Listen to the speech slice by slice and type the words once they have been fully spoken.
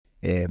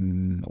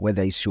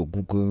whether it's your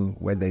Google,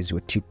 whether it's your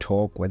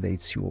TikTok, whether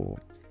it's your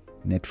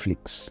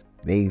Netflix,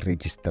 they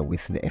register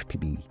with the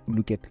FPB.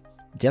 Look at,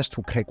 just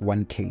to crack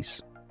one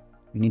case,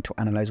 you need to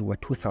analyze over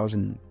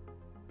 2,000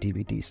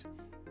 DVDs.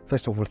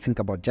 First of all, think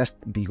about just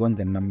beyond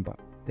the number,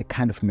 the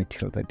kind of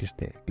material that is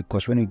there.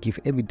 Because when you give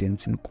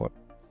evidence in court,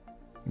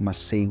 you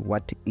must say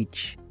what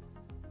each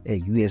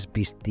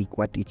USB stick,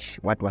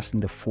 what was in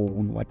the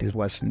phone, what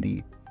was in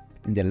the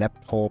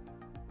laptop,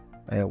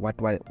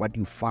 what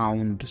you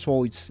found.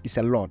 So it's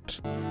a lot.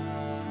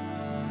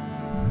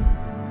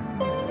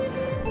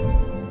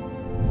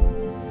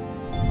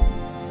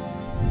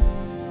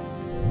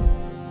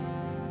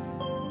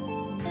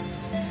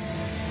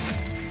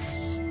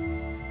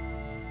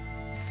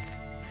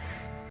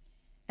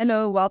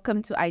 Hello,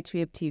 welcome to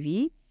ITWeb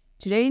TV.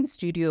 Today in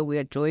studio, we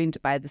are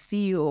joined by the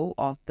CEO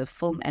of the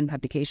Film and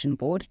Publication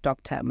Board,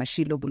 Dr.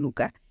 Mashilo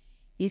Boloka.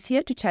 He's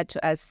here to chat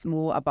to us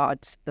more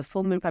about the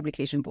Film and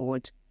Publication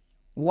Board,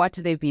 what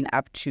they've been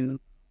up to,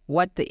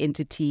 what the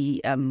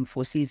entity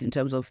foresees in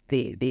terms of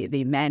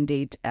the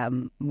mandate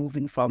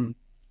moving from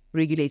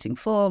regulating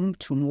film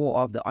to more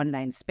of the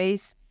online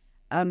space,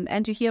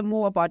 and to hear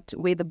more about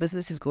where the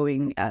business is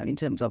going in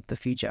terms of the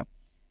future.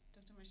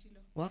 Dr. Mashilo,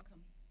 welcome.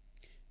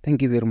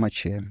 Thank you very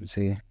much.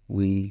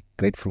 We're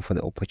grateful for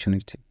the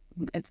opportunity.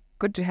 It's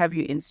good to have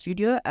you in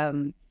studio.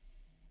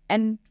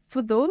 And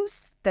for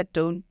those that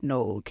don't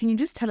know, can you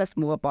just tell us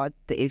more about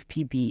the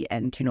FPB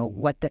and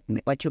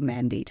what your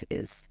mandate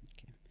is?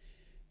 Okay.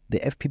 The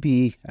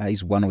FPB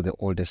is one of the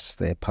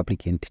oldest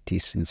public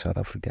entities in South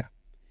Africa,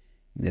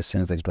 in the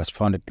sense that it was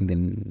founded in the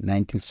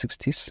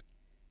 1960s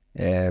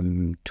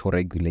to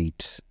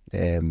regulate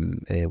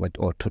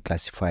or to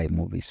classify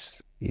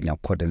movies in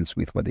accordance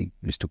with what they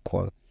used to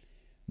call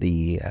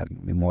the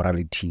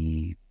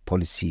morality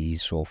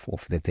policies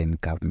of the then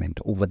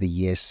government. Over the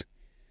years,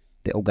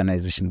 the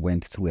organization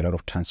went through a lot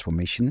of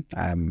transformation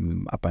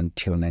up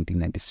until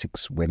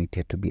 1996, when it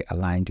had to be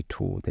aligned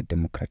to the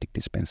democratic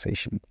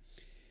dispensation.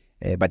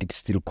 But it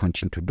still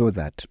continued to do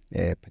that,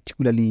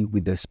 particularly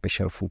with a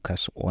special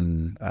focus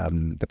on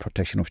the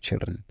protection of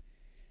children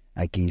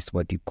against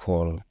what you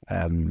call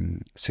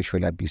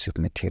sexually abusive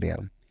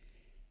material.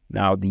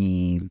 Now,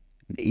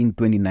 in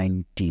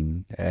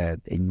 2019, a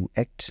new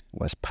act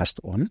was passed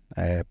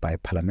by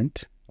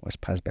Parliament.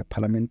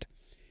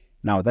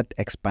 Now, that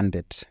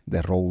expanded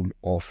the role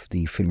of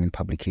the Film and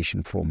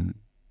Publication from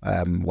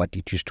what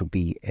it used to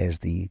be as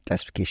the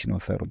Classification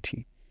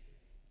Authority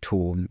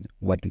to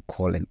what we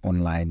call an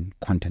online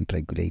content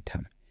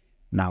regulator.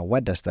 Now,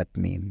 what does that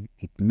mean?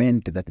 It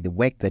meant that the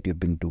work that you've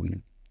been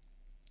doing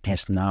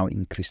has now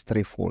increased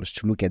threefold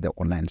to look at the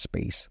online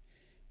space,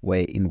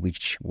 where in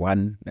which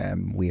one,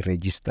 we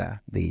register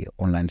the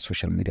online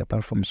social media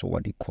platforms, or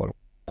what we call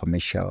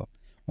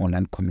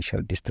online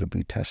commercial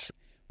distributors,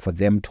 for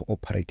them to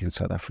operate in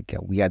South Africa.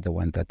 We are the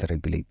ones that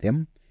regulate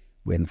them.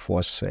 We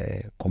enforce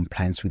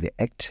compliance with the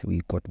Act.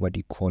 We got what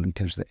you call, in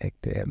terms of the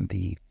Act,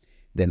 the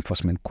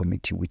Enforcement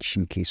Committee, which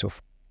in case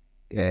of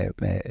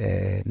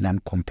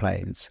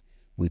non-compliance,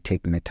 we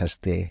take matters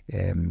there.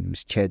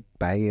 It's chaired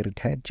by a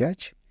retired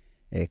judge.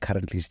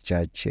 Currently,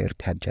 it's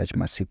retired Judge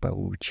Masipa,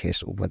 who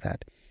chairs over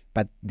that.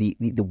 But the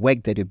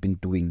work that you've been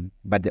doing,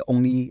 I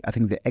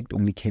think the Act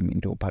only came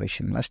into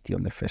operation last year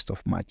on the 1st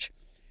of March.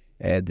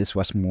 This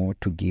was more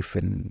to give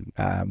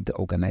the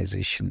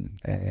organization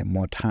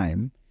more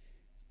time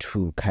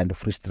to kind of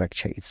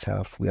restructure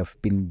itself. We have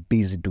been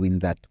busy doing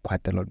that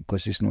quite a lot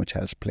because it's no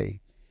child's play.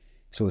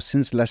 So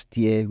since last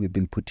year, we've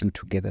been putting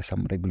together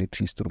some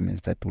regulatory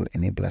instruments that will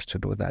enable us to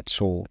do that.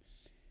 So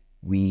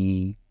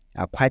we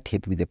are quite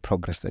happy with the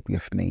progress that we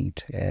have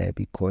made,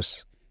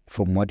 because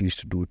from what we used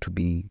to do to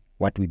be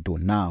what we do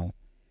now,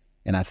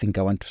 and I think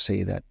I want to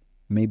say that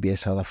maybe as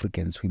South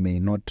Africans, we may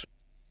not,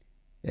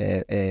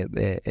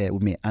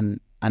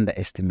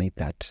 underestimate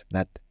that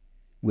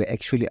we're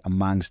actually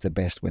amongst the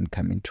best when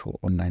coming to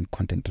online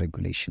content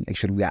regulation.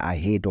 Actually, we are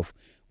ahead of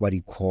what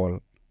you call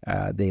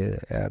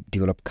the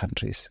developed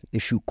countries.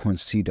 If you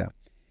consider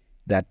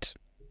that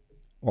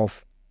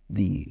of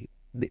the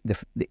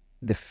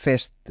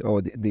first,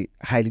 or the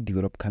highly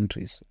developed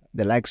countries,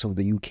 the likes of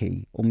the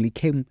UK, only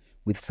came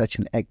with such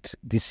an act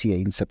this year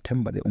in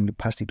September. They only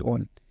passed it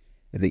on.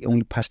 They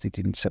only passed it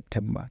in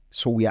September.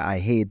 So we are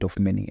ahead of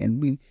many,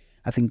 and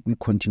I think we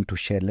continue to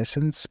share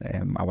lessons,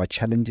 our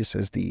challenges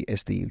as the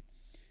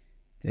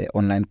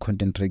online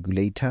content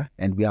regulator,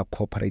 and we are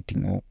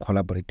cooperating or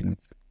collaborating with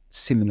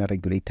similar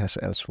regulators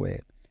elsewhere,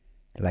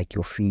 like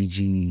your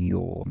Fiji,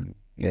 your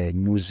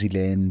New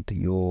Zealand,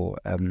 your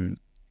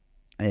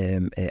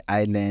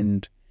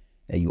Ireland,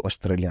 your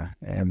Australia.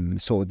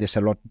 So there's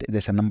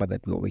a number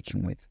that we're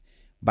working with.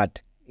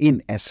 But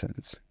in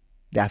essence,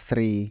 there are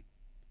three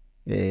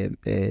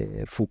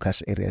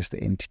focus areas,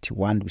 the entity.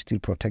 One, we still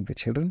protect the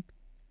children.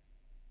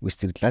 We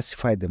still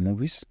classify the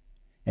movies.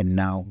 And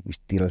now we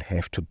still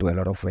have to do a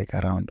lot of work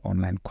around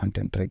online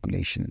content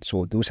regulation.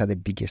 So those are the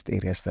biggest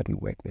areas that we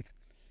work with.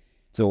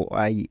 So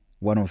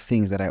one of the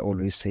things that I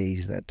always say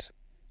is that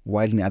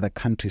while in other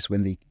countries,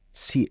 when they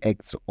see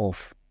acts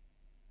of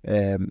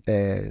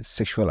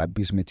sexual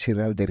abuse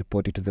material, they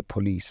report it to the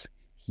police.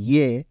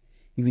 Here,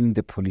 even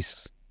the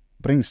police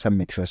bring some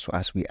materials to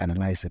us, we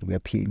analyze it, we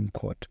appear in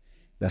court.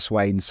 That's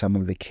why in some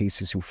of the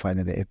cases you find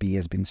that the FBI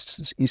has been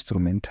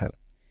instrumental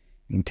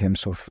in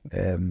terms of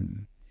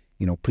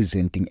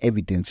presenting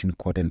evidence in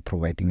court and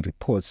providing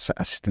reports,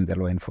 assisting the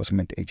law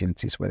enforcement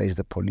agencies, whether it's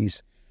the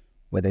police,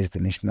 whether it's the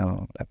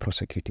national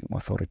prosecuting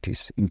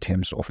authorities, in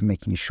terms of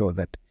making sure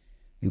that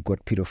you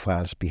got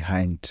pedophiles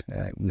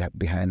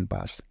behind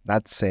bars.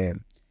 That's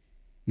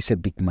it's a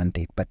big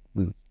mandate, but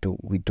we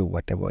do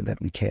whatever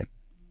that we can.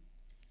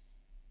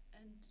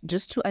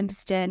 Just to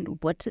understand,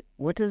 what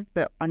does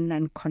the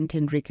online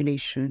content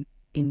regulation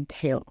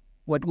entail?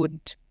 What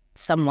would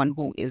someone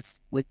who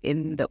is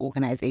within the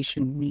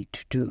organization need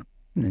to do?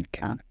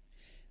 Okay.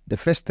 The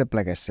first step,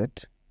 like I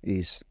said,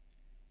 is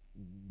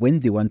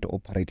when they want to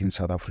operate in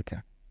South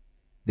Africa,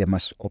 they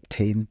must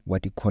obtain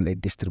what you call a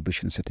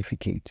distribution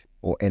certificate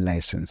or a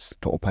license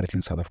to operate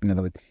in South Africa. In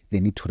other words, they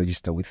need to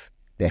register with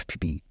the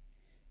FPB.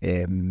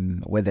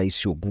 Whether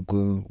it's your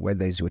Google,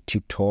 whether it's your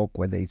TikTok,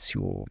 whether it's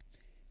your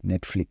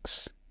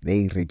Netflix,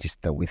 they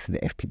register with the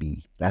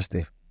FPB. That's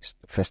the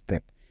first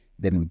step.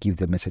 Then we give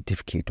them a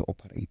certificate to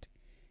operate.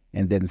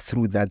 And then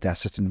through that, there are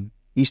certain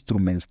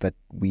instruments that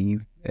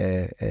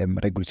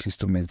regulatory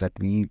instruments that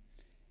we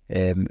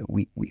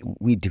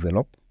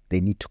develop.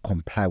 They need to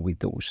comply with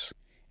those.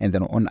 And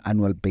then on an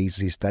annual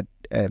basis, that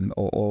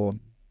or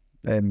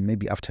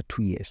maybe after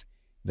 2 years,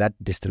 that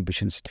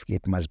distribution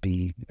certificate must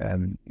be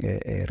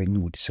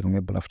renewed. It's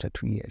renewable after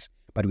 2 years.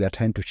 But we are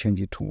trying to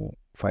change it to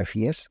 5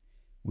 years.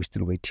 We're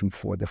still waiting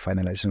for the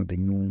finalization of the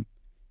new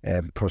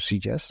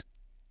procedures.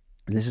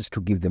 This is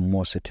to give them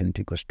more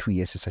certainty, because 2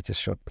 years is such a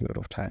short period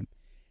of time.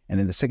 And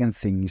then the second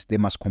thing is they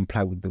must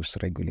comply with those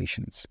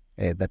regulations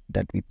that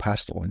we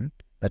pass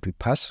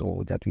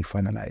or that we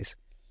finalize,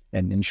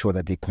 and ensure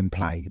that they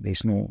comply.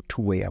 There's no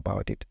two-way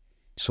about it.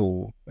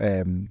 So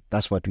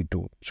that's what we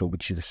do. So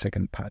which is the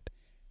second part.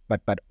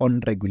 But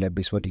on regular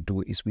basis, what we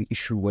do is we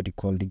issue what we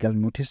call legal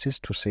notices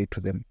to say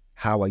to them,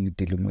 how are you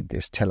dealing with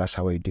this? Tell us,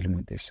 how are you dealing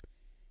with this?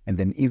 And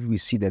then if we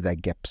see that there are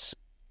gaps,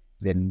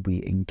 then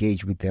we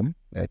engage with them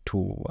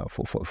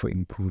for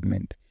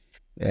improvement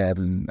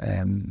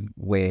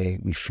where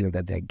we feel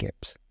that there are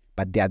gaps.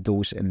 But there are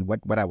those, and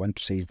what I want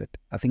to say is that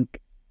I think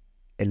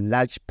a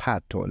large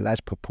part or a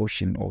large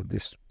proportion of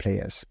these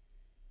players,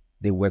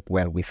 they work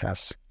well with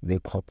us, they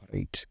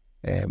cooperate,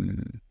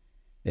 and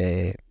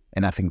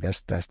I think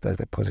that's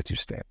a positive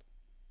step.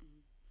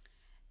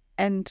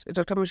 And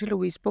Dr. Mashilo,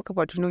 we spoke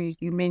about,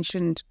 you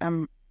mentioned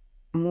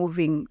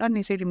moving, not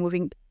necessarily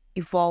moving,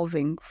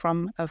 evolving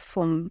from a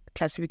film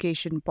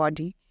classification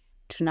body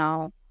to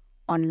now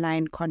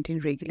online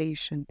content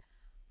regulation.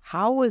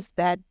 How was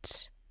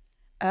that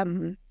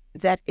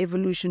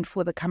evolution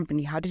for the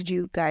company? How did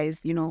you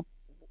guys,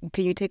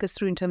 can you take us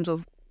through in terms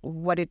of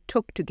what it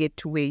took to get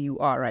to where you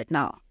are right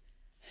now?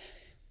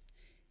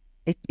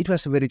 It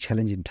was a very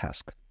challenging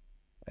task.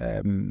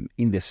 In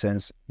the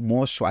sense,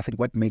 more so, I think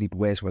what made it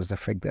worse was the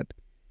fact that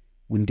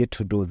we needed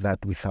to do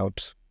that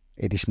without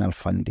additional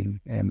funding.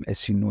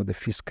 As you know, the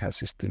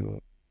fiscus is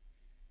still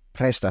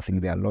pressed. I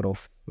think there are a lot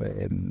of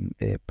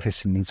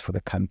pressing needs for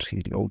the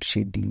country, load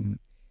shedding,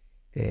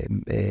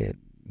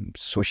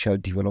 social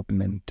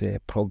development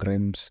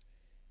programs.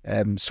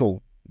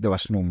 So there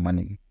was no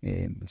money.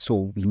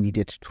 So we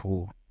needed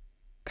to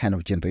kind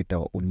of generate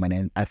our own money.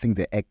 And I think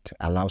the Act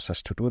allows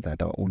us to do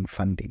that, our own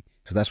funding.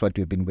 So that's what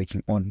we've been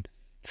working on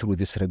through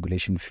this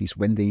regulation fees.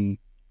 When the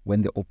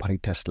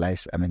operators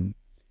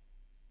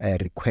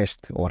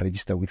request or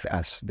register with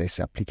us, there's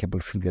applicable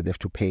fee that they have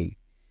to pay.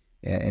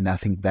 And I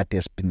think that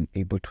has been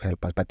able to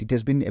help us. But it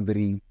has been a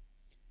very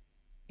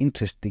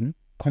interesting,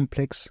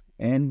 complex,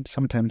 and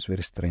sometimes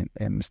very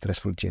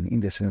stressful journey, in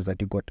the sense that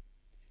you got,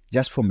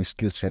 just from a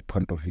skill set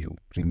point of view,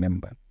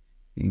 remember,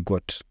 you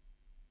got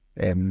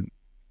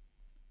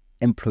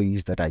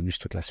employees that are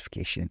used to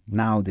classification.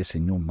 Now there's a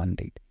new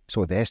mandate.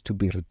 So there has to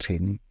be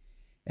retraining,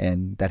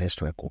 and that has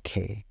to work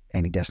okay.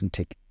 And it doesn't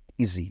take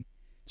easy.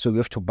 So we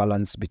have to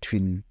balance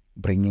between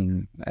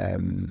bringing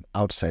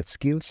outside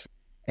skills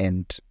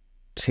and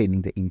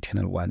training the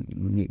internal one.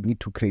 We need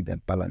to create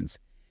that balance.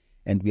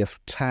 And we have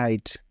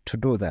tried to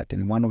do that.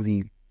 And one of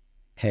the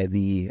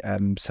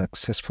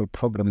successful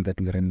program that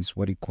we run is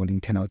what we call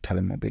internal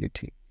talent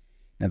mobility.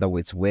 In other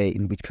words,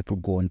 in which people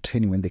go on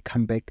training. When they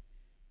come back,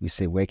 we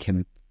say, where can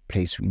we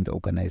place you in the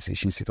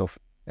organization, instead of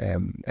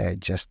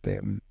just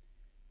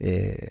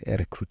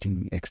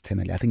recruiting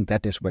externally. I think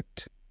that has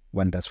worked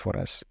wonders for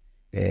us,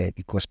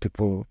 because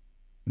people,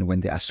 when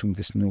they assume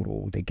this new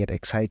role, they get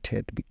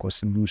excited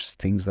because new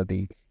things that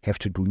they have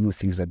to do, new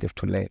things that they have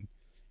to learn.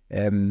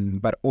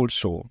 But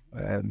also,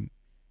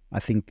 I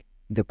think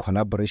the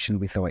collaboration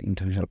with our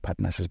international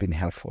partners has been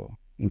helpful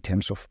in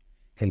terms of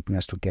helping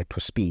us to get to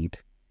speed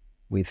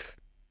with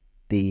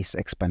this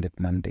expanded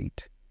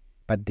mandate.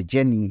 But the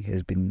journey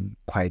has been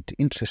quite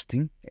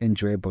interesting,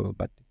 enjoyable,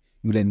 but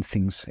you learn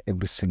things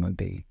every single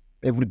day.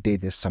 Every day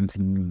there's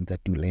something new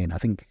that you learn. I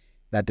think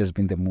that has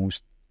been the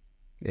most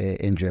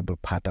enjoyable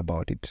part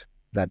about it,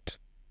 that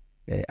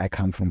I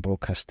come from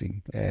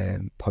broadcasting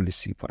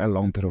policy for a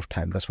long period of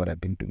time. That's what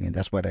I've been doing, and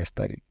that's what I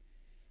studied.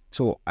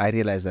 So I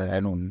realized that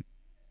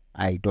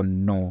I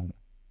don't know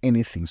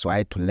anything, so I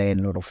had to learn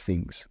a lot of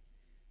things.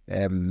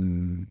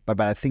 But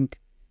I think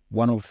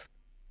one of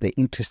the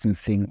interesting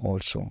thing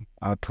also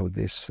out of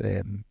this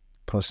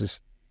process,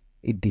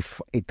 it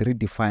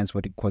redefines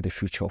what you call the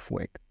future of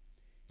work.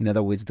 In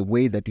other words, the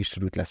way that you used to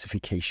do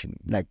classification,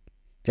 like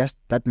just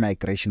that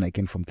migration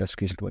again from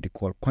classification to what you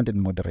call content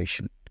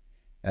moderation,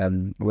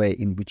 where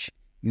in which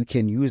you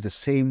can use the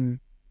same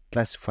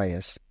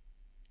classifiers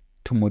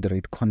to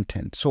moderate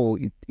content. So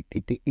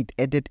it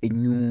added a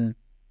new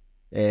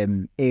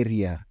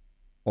area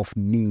of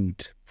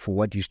need for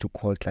what you used to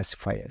call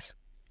classifiers,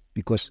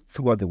 because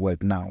throughout the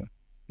world now,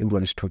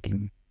 everyone is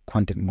talking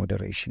content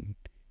moderation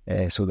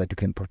so that you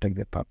can protect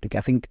the public.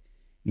 I think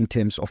in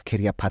terms of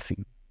career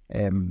pathing,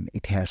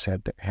 it has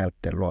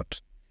helped a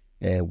lot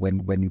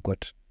when you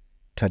got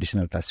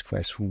traditional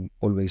classifiers who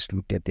always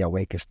looked at their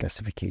work as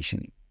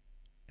classification.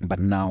 But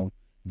now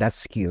that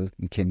skill,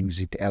 you can use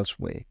it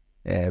elsewhere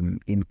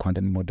in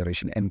content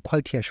moderation and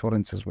quality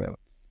assurance as well.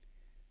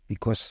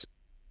 Because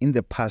in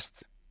the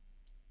past,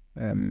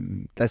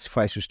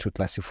 classifiers used to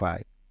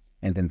classify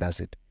and then that's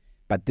it.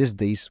 But these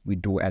days, we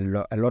do a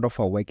lot of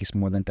our work is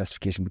more than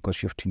classification,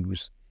 because you have to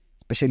use,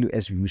 especially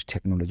as we use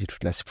technology to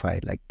classify,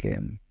 like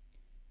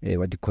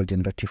what you call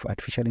generative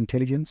artificial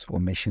intelligence or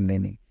machine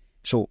learning.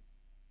 So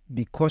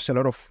because a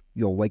lot of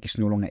your work is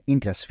no longer in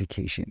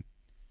classification,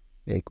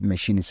 a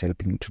machine is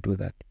helping you to do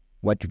that.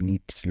 What you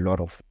need is a lot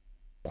of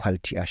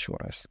quality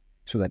assurance,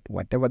 so that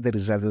whatever the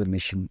result of the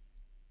machine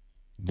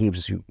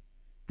gives you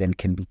then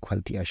can be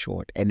quality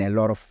assured, and a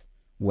lot of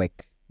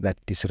work that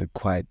is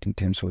required in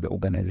terms of the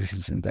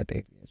organizations in that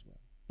area as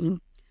well.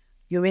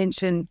 You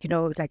mentioned,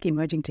 like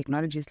emerging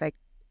technologies like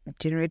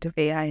generative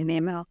AI and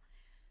ML.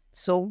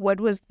 So what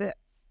was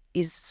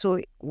is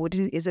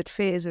it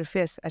a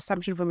fair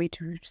assumption for me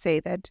to say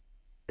that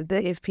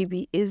the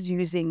FPB is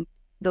using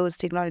those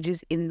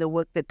technologies in the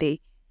work that they're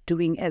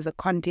doing as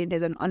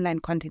an online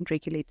content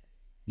regulator?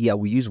 Yeah,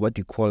 we use what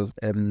you call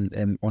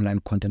online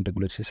content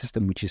regulatory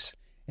system, which is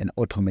an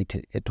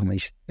automated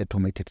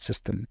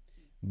system.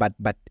 But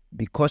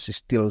because it's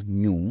still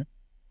new,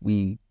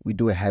 we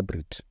do a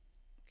hybrid.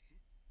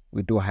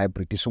 We do a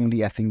hybrid. It's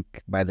only, I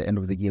think, by the end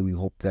of the year, we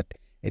hope that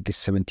at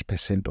least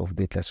 70% of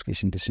the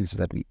classification decisions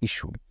that we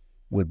issue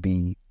will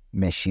be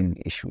machine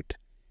issued.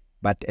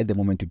 But at the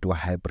moment, we do a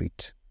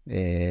hybrid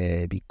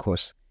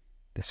because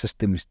the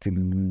system is still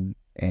new,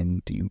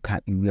 and you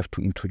have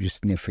to introduce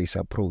in a phase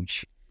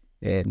approach,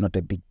 not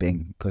a big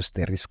bang, because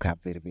the risks are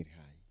very, very high.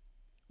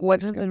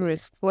 What are the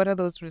risks? What are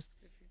those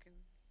risks?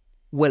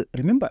 Well,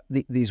 remember,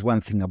 there's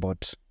one thing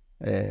about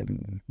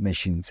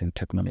machines and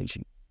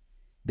technology.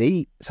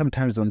 They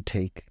sometimes don't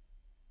take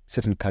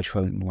certain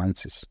cultural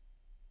nuances.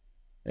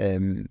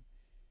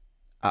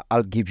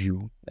 I'll give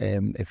you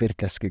a very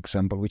classic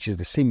example, which is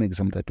the same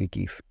example that we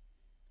give.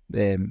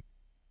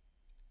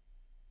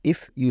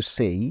 If you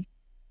say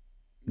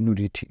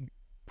nudity,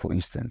 for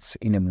instance,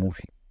 in a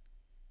movie,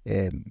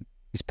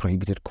 is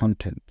prohibited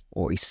content,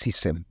 or is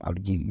CSM, I'll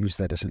use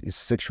that as is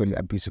sexually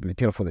abusive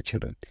material for the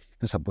children,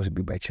 not supposed to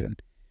be by children.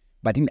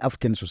 But in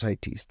African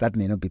societies, that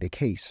may not be the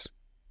case.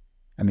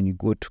 I mean, you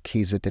go to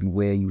KZN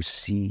where you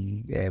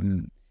see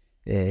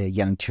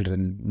young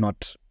children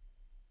not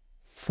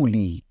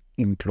fully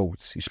in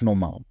clothes. It's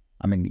normal.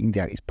 I mean,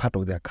 India is part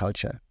of their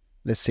culture.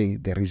 Let's say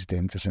the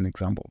residents as an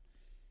example.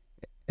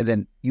 And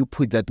then you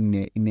put that in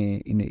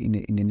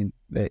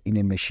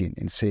a machine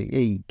and say,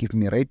 hey, give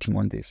me a rating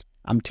on this.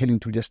 I'm telling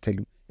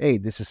you, hey,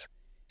 this is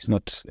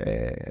not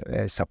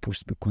supposed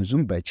to be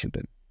consumed by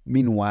children.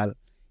 Meanwhile,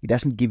 it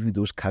doesn't give you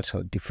those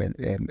cultural different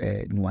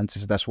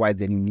nuances. That's why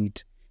then you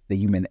need the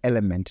human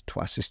element to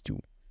assist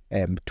you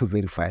to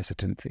verify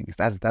certain things.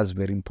 That's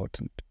very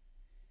important,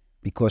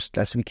 because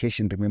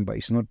classification, remember,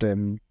 is not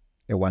a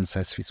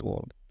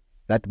one-size-fits-all.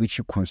 That which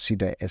you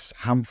consider as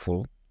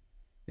harmful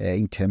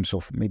in terms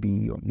of maybe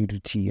your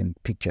nudity and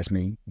pictures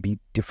may be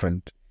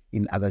different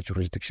in other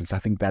jurisdictions. I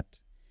think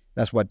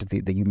that's what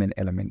the human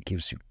element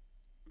gives you.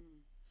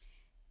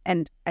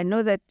 And I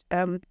know that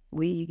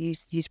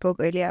you spoke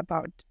earlier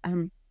about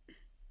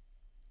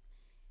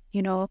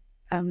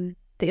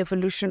the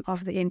evolution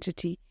of the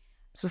entity.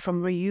 So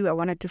from you, I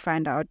wanted to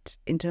find out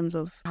in terms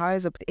of how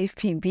has the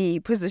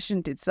FPB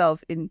positioned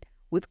itself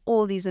with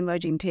all these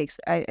emerging takes.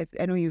 I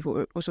know you've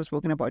also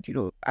spoken about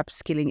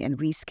upskilling and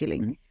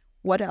reskilling. Mm-hmm.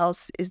 What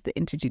else is the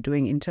entity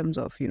doing in terms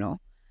of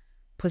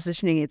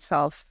positioning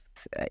itself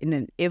in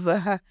an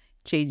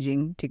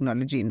ever-changing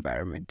technology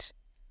environment?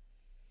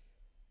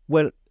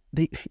 Well,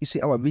 you see,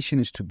 our vision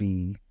is to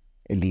be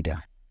a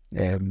leader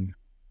on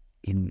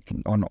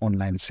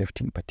online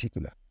safety in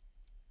particular,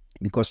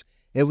 because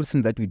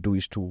everything that we do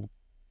is to,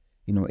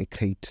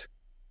 create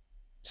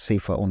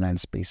safer online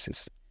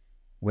spaces,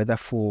 whether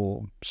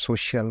for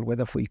social,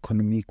 whether for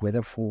economic,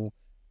 whether for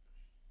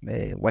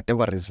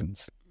whatever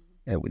reasons.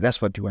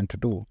 That's what we want to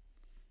do.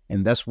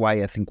 And that's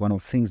why I think one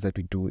of the things that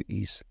we do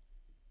is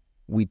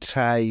we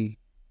try,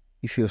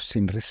 if you've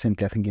seen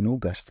recently, I think in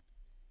August,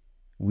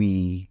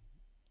 we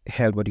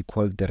held what we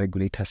called the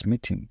regulators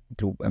meeting,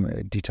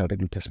 digital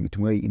regulators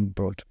meeting, where we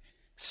brought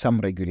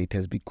some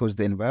regulators, because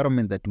the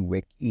environment that we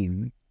work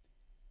in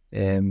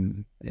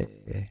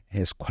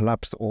has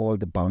collapsed all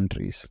the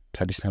boundaries,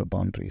 traditional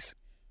boundaries,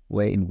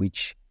 where in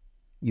which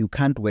you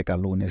can't work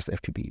alone as the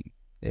FPB.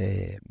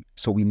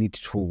 So we need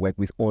to work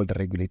with all the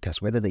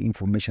regulators, whether the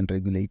information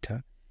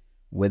regulator,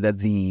 whether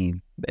the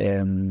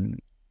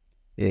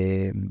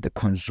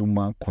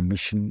consumer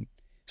commission.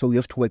 So we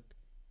have to work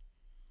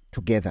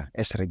together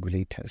as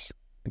regulators,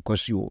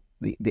 because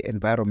the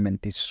environment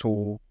is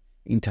so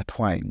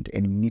intertwined,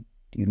 and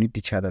you need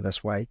each other.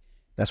 That's what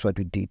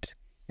we did.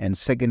 And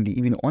secondly,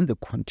 even on the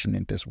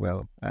continent as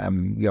well,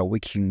 we are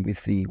working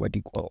with we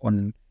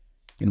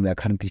are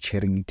currently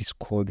chairing it. Is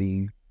called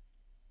the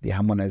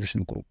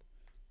harmonization group,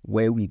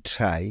 where we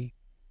try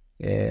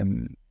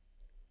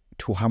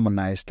to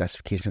harmonize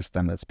classification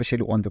standards,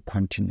 especially on the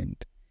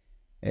continent,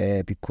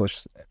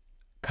 because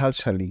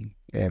culturally,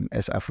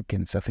 as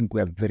Africans, I think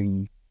we are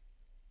very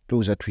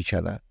closer to each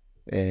other.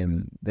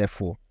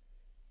 Therefore,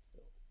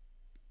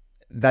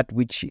 that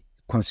which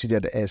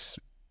considered as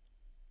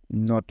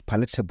not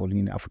palatable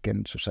in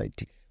African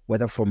society,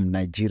 whether from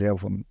Nigeria or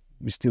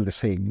we're still the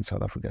same in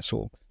South Africa,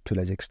 so to a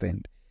large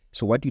extent.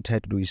 So what you try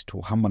to do is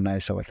to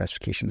harmonize our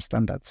classification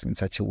standards in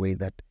such a way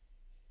that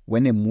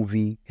when a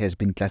movie has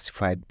been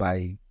classified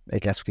by a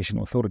classification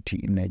authority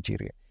in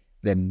Nigeria,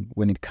 then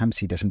when it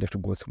comes, it doesn't have to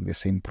go through the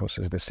same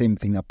process. The same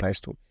thing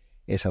applies to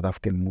a South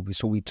African movie.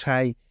 So we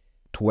try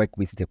to work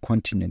with the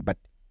continent, but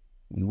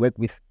we work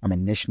with,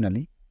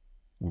 nationally,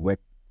 we work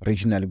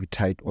regionally. We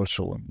try it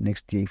also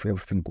next year, if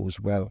everything goes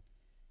well.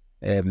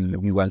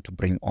 We want to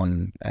bring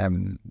on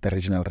the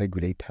regional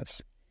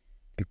regulators,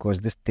 because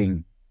this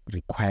thing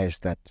requires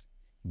that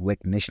you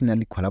work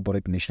nationally,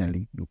 collaborate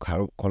nationally, you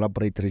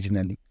collaborate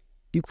regionally,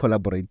 you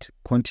collaborate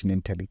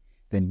continentally,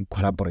 then you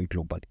collaborate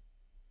globally.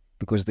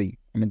 Because the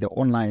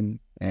online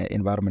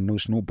environment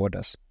knows no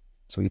borders.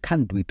 So you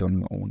can't do it on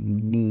your own. You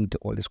need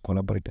all this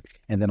collaborator.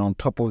 And then on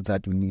top of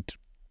that, you need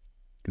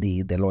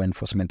the law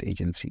enforcement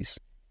agencies,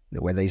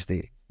 whether it's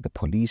the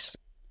police,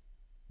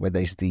 whether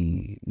it's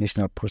the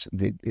national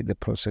the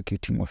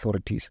prosecuting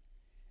authorities,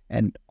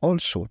 and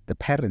also the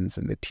parents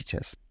and the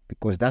teachers,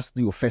 because that's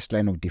your first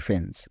line of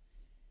defense,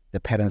 the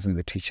parents and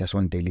the teachers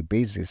on a daily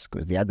basis,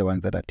 because they are the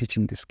ones that are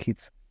teaching these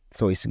kids.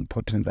 So it's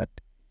important that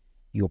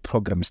your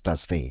program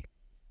starts there.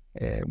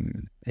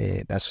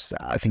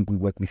 I think we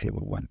work with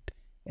everyone,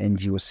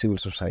 NGO, civil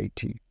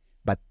society,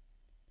 but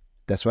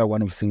that's why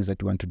one of the things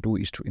that we want to do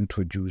is to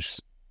introduce,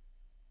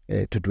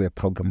 to do a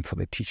program for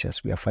the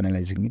teachers. We are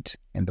finalizing it,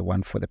 and the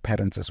one for the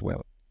parents as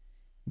well,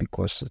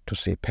 because to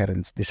say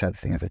parents, these are the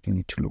things that you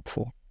need to look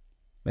for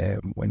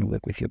when you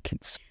work with your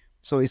kids.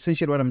 So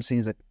essentially what I'm saying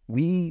is that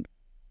we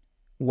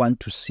want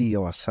to see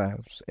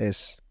ourselves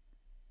as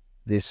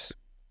this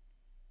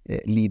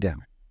leader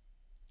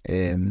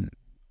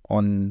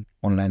on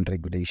online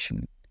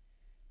regulation,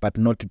 but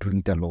not doing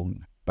it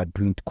alone, but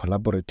doing it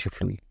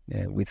collaboratively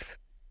with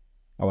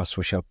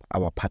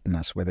our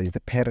partners, whether it's the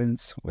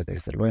parents, whether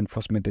it's the law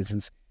enforcement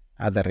agencies,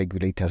 other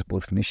regulators,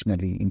 both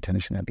nationally,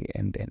 internationally,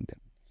 and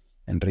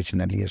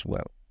regionally as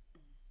well.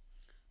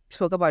 You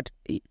spoke about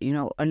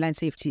online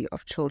safety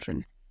of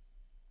children.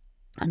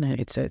 I know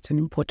it's an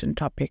important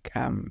topic.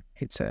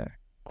 It's a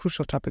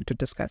crucial topic to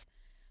discuss.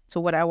 So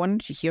what I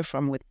wanted to hear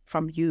from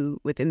you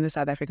within the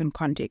South African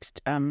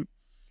context,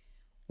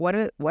 what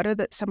are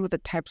some of the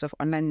types of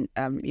online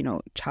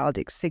child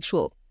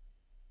sexual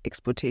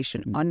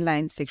exploitation,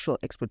 online sexual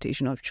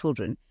exploitation of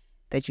children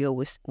that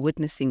you're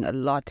witnessing a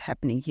lot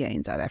happening here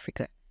in South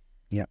Africa?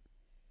 Yeah,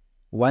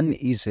 one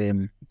is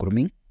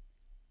grooming.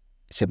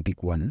 It's a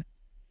big one.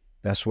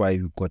 That's why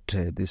we got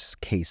this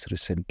case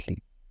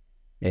recently.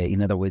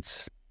 In other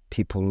words,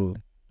 people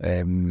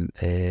grooming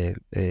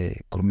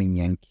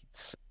young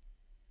kids,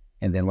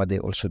 and then what they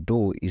also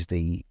do is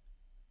they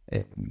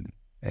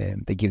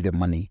give them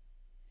money.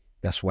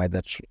 That's why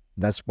that's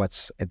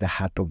what's at the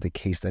heart of the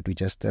case that we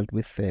just dealt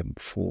with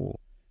for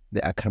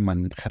the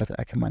Ackerman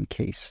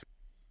case,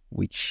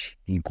 which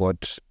he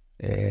got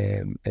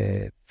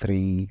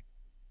 3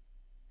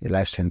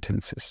 life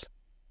sentences,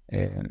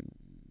 and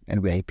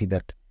we're happy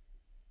that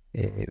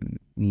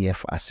we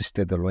have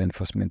assisted the law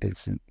enforcement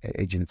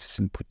agencies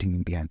in putting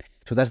him behind.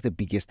 So that's the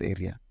biggest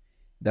area.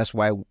 That's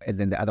why, and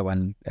then the other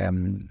one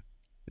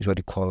is what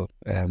you call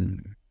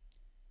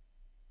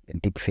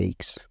deep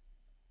fakes,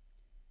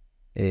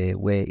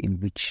 where in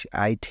which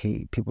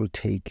people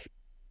take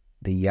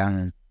the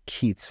young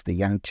kids, the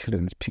young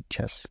children's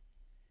pictures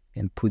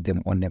and put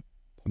them on a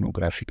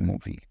pornographic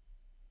movie.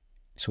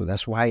 So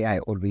that's why I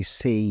always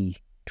say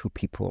to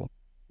people,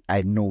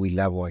 I know we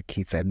love our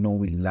kids, I know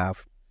we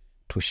love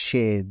to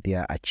share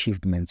their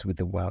achievements with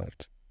the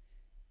world,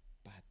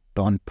 but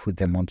don't put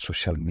them on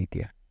social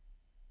media,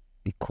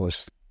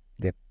 because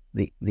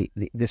these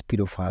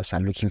pedophiles are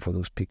looking for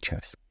those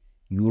pictures.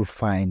 You will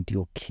find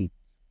your kid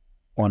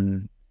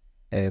on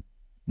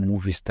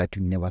movies that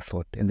you never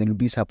thought, and then you'll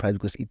be surprised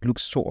because it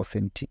looks so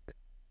authentic.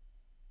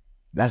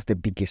 That's the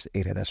biggest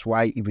area. That's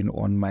why even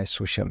on my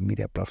social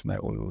media platform, I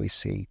always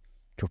say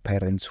to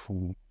parents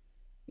who,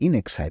 in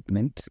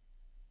excitement,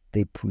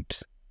 they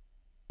put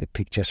the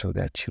pictures of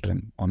their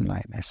children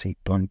online. I say,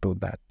 don't do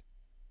that.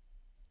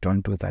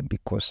 Don't do that,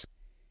 because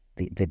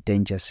the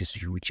dangers is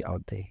huge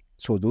out there.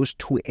 So those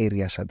two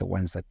areas are the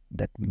ones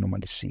that we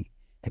normally see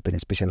happen,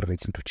 especially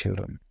relating to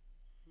children.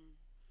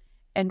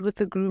 And with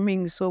the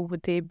grooming, so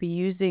would they be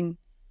using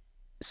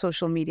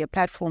social media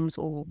platforms,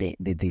 or they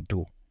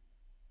do.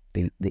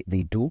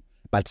 They do,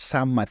 but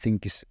some, I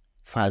think, is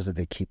files that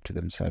they keep to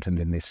themselves, and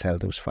then they sell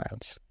those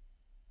files.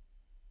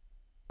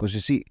 Because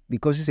you see,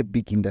 because it's a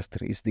big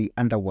industry, it's the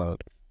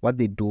underworld. What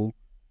they do,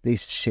 they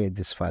share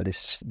this file. They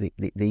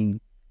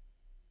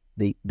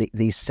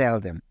sell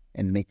them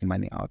and make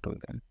money out of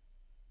them.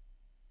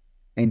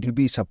 And you'll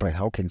be surprised,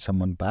 how can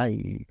someone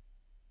buy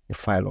a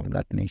file of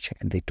that nature?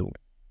 And they do.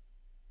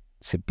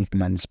 It's a big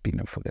money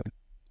spinner for them.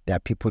 There are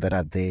people that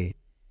are there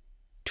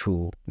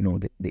to,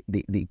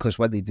 because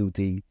what they do,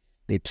 they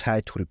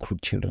try to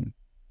recruit children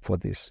for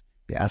this.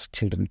 They ask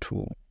children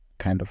to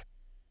kind of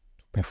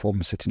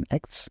perform certain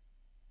acts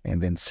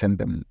and then send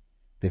them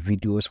the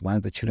videos.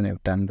 Once the children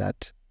have done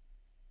that,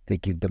 they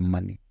give them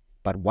money.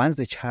 But once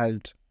the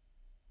child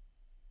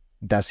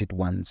does it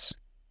once,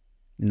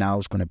 now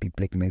it's going to be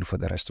blackmailed for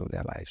the rest of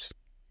their lives.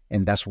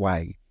 And that's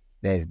why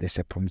there's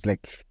a problem.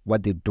 Like,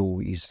 what they do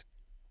is,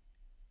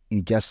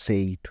 you just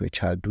say to a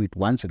child, do it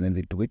once, and then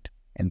they do it.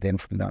 And then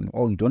from then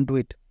on, you don't do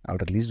it, I'll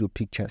release your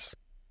pictures.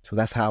 So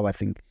that's how I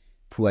think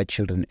poor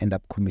children end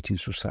up committing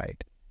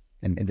suicide.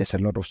 And there's a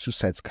lot of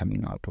suicides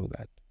coming out of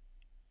that.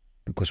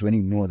 Because when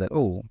you know that,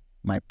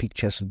 my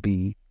pictures will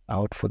be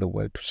out for the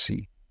world to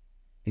see.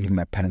 Even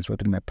my parents, what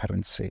did my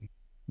parents say?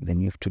 Then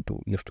you have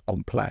to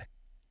comply.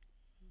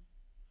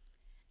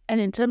 And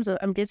in terms of,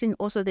 I'm guessing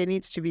also there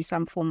needs to be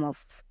some form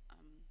of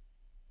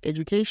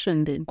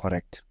education then.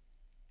 Correct.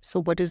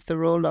 So what is the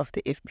role of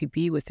the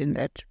FPB within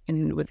that,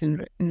 in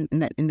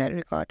that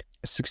regard?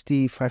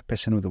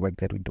 65% of the work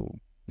that we do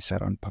is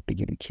around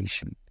public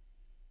education.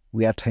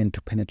 We are trying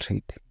to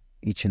penetrate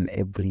each and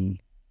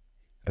every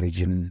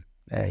region,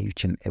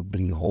 each and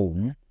every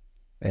home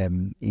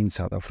in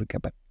South Africa.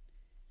 But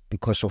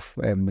because of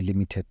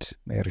limited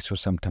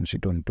resources, sometimes we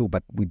don't do.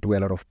 But we do a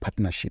lot of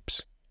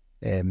partnerships.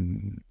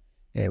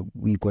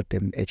 We got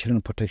a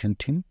children protection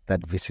team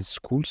that visits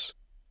schools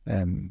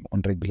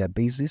on regular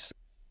basis.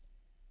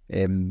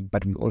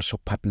 But we also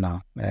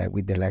partner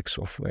with the likes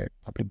of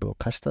public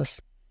broadcasters.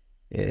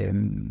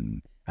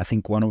 I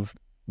think one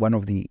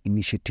of the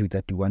initiatives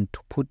that we want to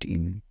put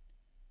in,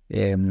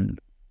 I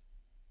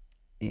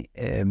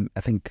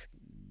think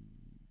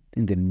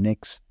in the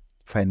next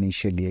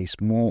financial year, is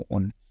more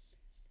on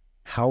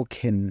how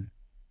can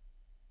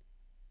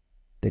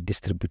the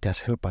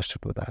distributors help us to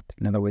do that.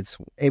 In other words,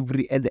 at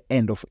the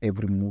end of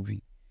every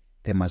movie,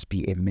 there must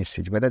be a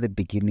message, whether the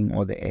beginning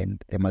or the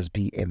end, there must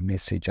be a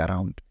message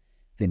around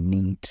the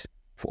need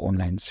for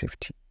online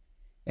safety.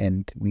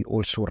 And we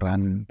also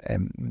run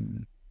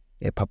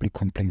a public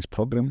complaints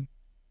program,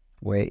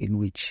 in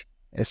which,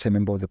 as a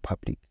member of the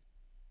public,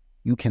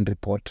 you can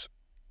report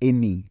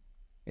any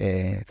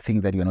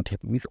thing that you are not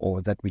happy with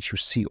or that which you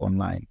see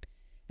online,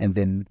 and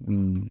then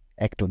we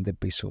act on the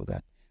basis of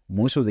that.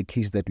 Most of the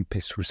cases that we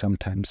pursue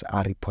sometimes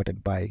are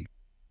reported by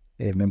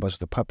members of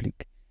the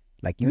public,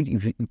 like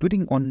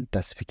including on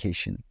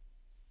classification,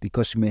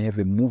 because you may have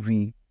a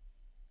movie.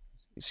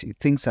 See,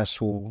 things are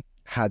so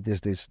hard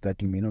these days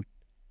that you may not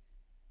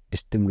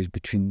distinguish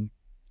between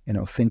an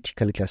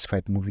authentically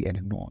classified movie and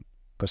a non.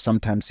 Because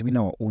sometimes even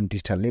our own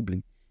digital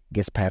labeling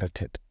gets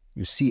pirated.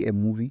 You see a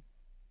movie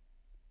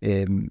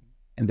and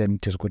then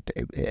it has got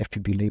a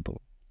FPB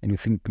label, and you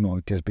think, no,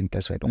 it has been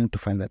classified, only to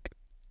find that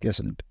it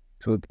hasn't.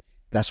 So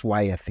that's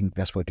why I think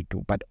that's what we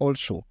do. But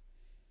also,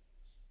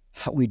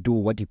 how we do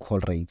what you call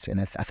raids,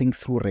 and I think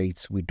through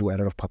raids we do a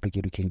lot of public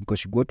education,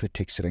 because you go to a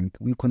taxi rank,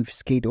 we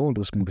confiscate all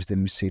those movies,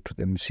 then we say to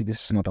them, see,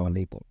 this is not our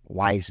label.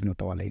 Why is it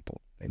not our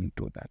label? Let me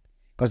do that.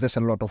 Because there's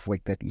a lot of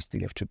work that we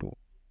still have to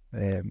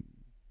do.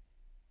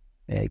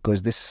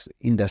 Because this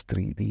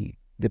industry,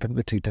 the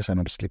perpetrators are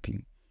not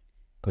sleeping,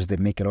 because they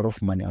make a lot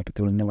of money out of it.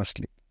 They will never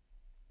sleep.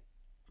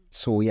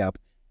 So yeah,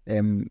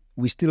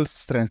 we're still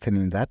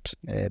strengthening that,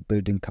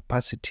 building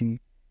capacity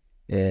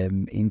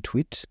into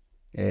it.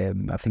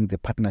 I think the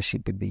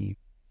partnership with the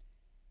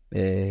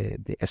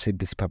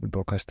SABC public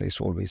broadcaster is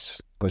always,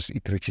 because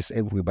it reaches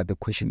everywhere. But the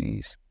question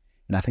is,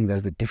 and I think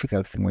that's the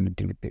difficult thing when you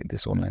deal with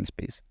this online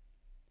space.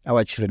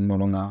 Our children no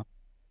longer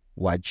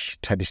watch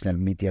traditional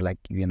media like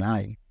you and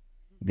I.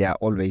 They are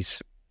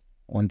always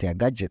on their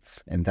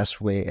gadgets, and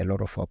that's where a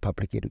lot of our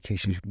public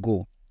education should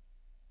go.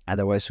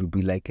 Otherwise, it will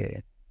be like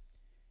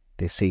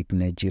they say in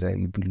Nigeria,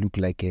 it will look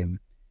like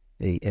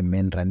a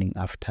man running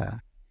after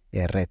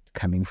a rat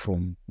coming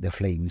from the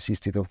flames.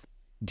 Instead of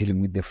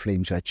dealing with the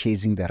flames, you are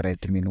chasing the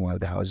rat, meanwhile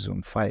the house is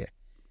on fire.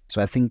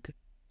 So I think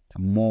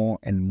more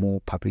and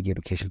more public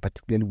education,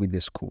 particularly with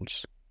the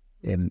schools.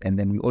 And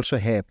then we also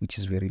have, which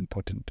is very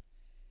important,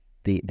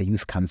 the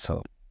youth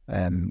council,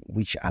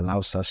 which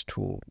allows us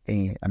to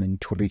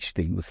reach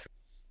the youth.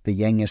 the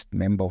youngest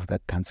member of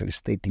that council is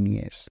 13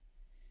 years.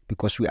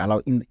 Because we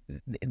allow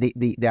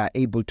they are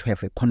able to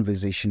have a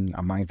conversation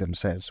among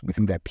themselves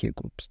within their peer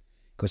groups.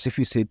 Because if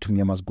you say to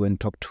me, I must go and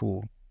talk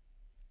to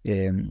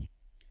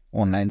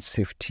online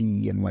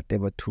safety and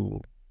whatever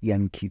to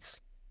young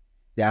kids,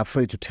 they are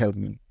afraid to tell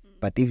me.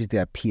 But if it's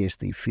their peers,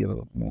 they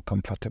feel more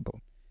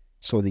comfortable.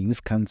 So the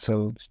Youth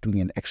Council is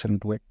doing an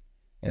excellent work.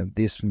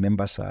 These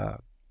members are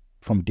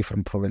from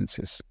different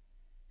provinces.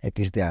 At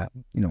least they are,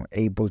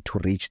 able to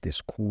reach the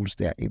schools.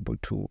 They are able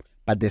to,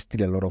 but there's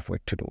still a lot of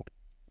work to do.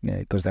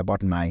 Because they're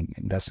about 9,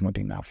 and that's not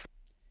enough.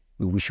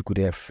 We wish we could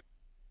have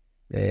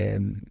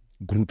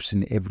groups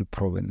in every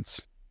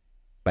province,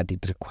 but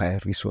it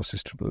requires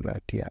resources to do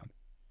that. Yeah.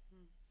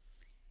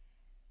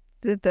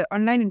 The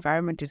online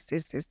environment is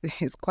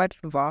quite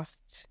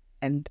vast,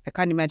 and I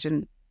can't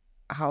imagine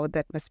how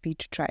that must be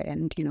to try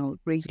and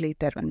regulate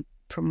that and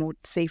promote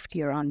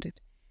safety around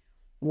it.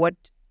 How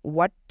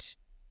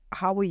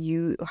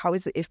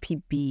is the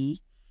FPB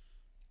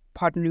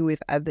partnering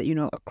with other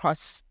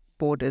across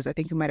borders? I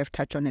think you might have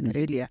touched on it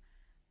earlier,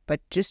 but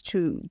just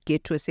to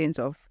get to a sense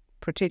of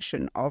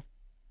protection of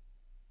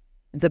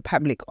the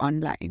public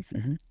online.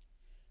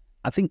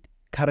 I think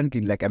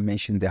currently, like I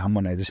mentioned, the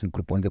harmonization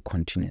group on the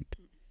continent,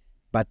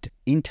 but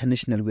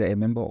internationally, we are a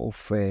member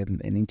of an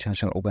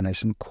international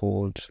organization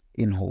called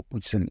InHope,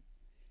 which is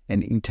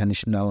an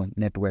international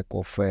network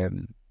of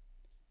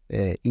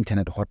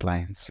internet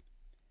hotlines.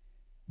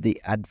 The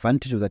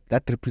advantage of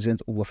that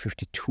represents over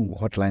 52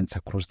 hotlines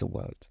across the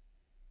world.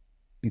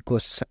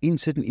 Because in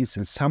certain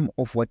instances, some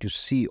of what you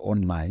see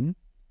online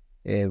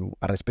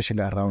are especially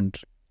around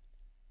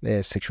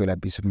sexual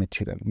abuse of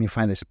material. You may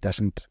find this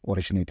doesn't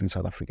originate in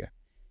South Africa,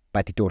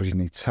 but it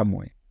originates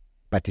somewhere,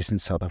 but it's in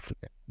South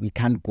Africa. We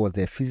can't go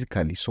there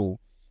physically, so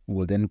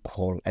we'll then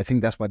call. I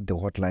think that's what the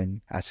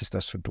hotline assists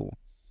us to do.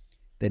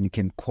 Then you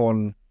can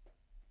call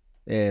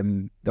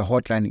the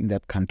hotline in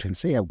that country and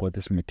say, I've got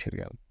this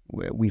material.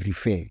 We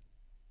refer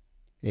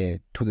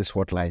to these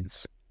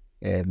hotlines.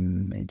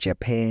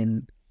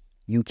 Japan,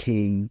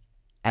 UK,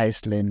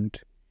 Iceland,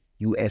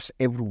 US,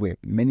 everywhere,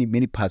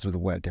 many parts of the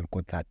world have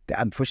got that. The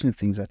unfortunate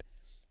thing is that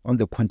on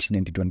the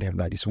continent you don't have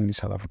that. It's only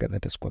South Africa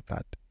that has got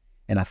that.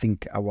 And I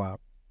think our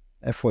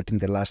effort in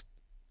the last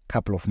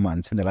couple of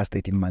months, in the last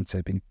 18 months,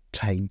 have been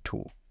trying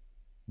to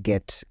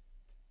get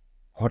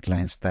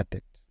hotlines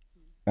started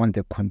on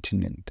the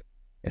continent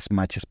as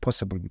much as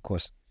possible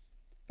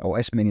or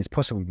as many as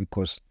possible,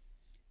 because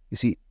you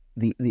see,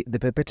 the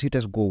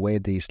perpetrators go where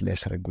there is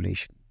less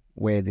regulation,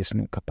 where there's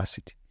no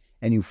capacity.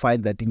 And you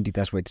find that indeed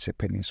that's where it's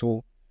happening.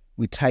 So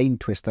we're trying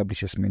to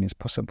establish as many as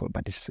possible,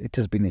 but it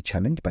has been a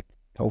challenge, but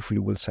hopefully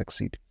we'll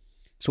succeed.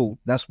 So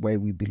that's where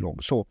we belong.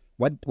 So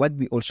what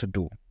we also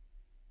do,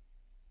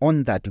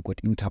 on that we've got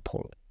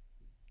Interpol,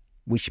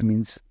 which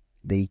means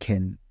they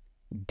can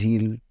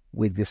deal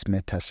with these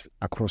matters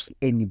across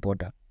any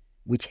border,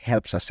 which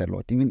helps us a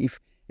lot. Even if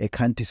a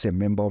country is a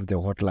member of the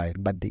hotline,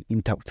 but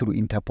through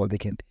Interpol they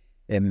can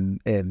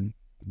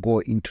go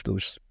into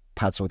those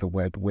parts of the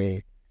world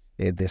where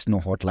there's no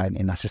hotline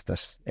and assist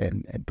us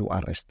and do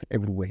arrest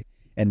everywhere.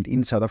 And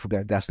in South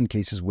Africa, there are some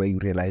cases where you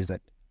realize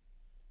that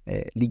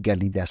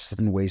legally there are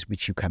certain ways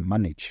which you can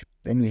manage.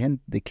 Then we hand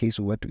the case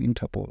over to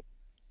Interpol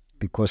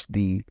because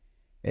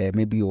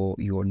maybe your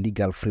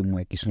legal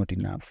framework is not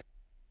enough.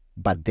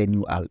 But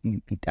then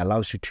it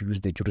allows you to use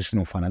the jurisdiction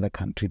of another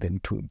country then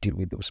to deal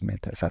with those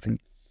matters. I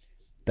think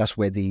that's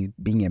where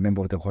being a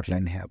member of the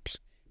hotline helps.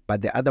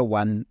 But the other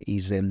one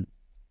is a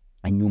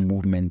new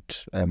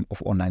movement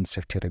of online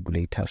safety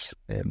regulators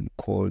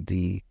called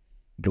the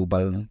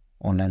Global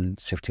Online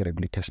Safety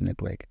Regulators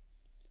Network,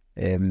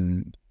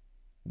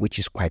 which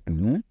is quite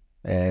new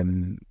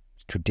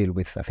to deal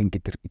with. I think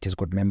it has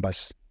got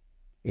members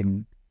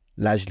in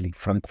largely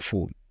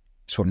Anglophone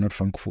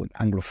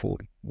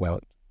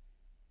world.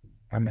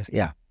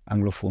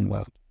 Anglophone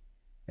world.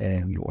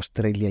 Your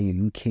Australia,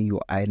 your UK,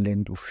 your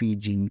Ireland, your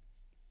Fiji,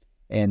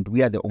 and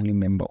we are the only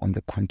member on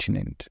the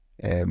continent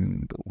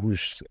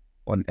who's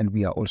on, and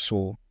we are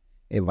also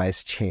a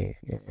vice chair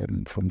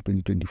from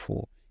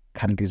 2024.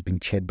 Currently is being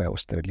chaired by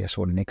Australia.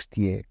 So next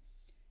year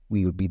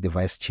we will be the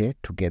vice chair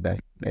together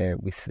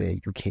with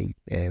the UK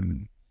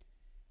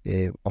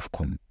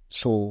Ofcom.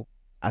 So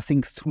I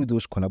think through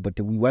those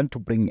collaborators, we want to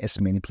bring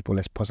as many people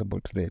as possible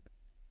to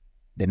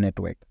the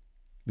network,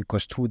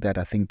 because through that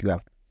I think you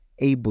are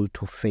able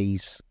to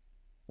face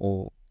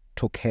or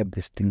to curb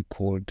this thing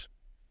called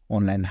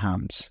online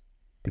harms,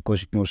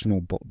 because it knows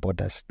no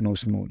borders,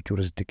 knows no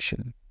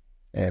jurisdiction.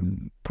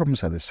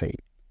 Problems are the same.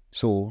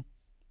 So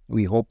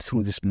we hope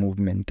through this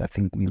movement, I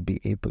think we'll be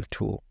able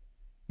to,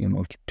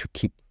 to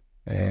keep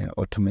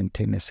or to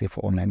maintain a safe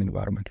online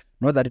environment.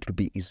 Not that it will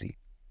be easy,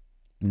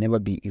 never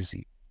be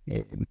easy,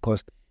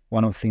 because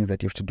one of the things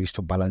that you have to do is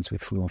to balance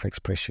with freedom of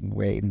expression,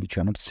 where in which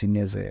you are not seen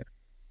as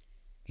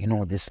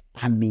this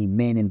army,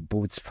 men and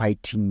boats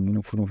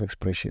fighting, freedom of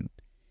expression.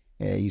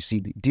 You see,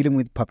 dealing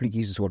with public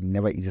issues will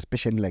never easy,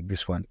 especially like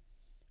this one,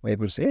 where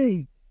people say,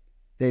 hey,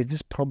 there's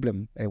this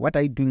problem. What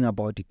are you doing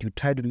about it? You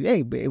try to do,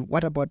 hey,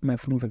 what about my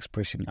freedom of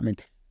expression? I mean,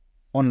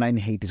 online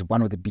hate is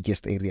one of the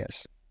biggest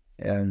areas.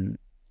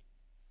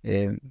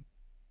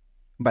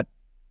 But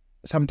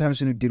sometimes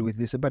when you deal with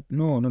this, but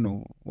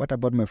no, what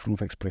about my freedom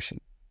of expression?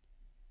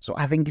 So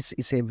I think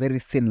it's a very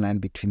thin line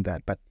between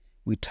that, but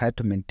we try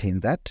to maintain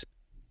that.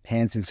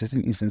 Hence, in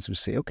certain instances, we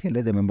say, okay,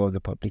 let the member of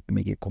the public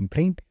make a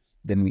complaint,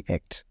 then we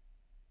act.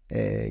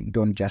 You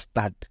don't just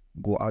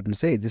go out and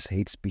say this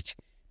hate speech.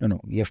 No,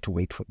 you have to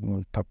wait for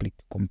public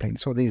complaint.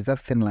 So there's that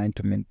thin line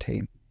to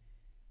maintain.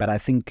 But I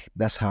think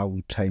that's how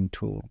we're trying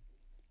to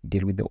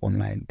deal with the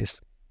online,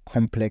 this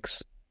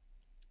complex,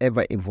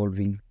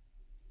 ever-evolving,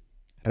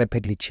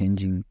 rapidly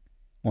changing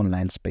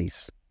online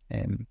space.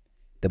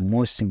 The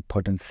most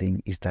important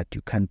thing is that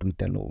you can't do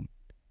it alone,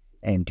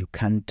 and you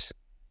can't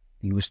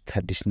use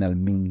traditional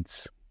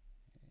means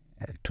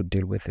to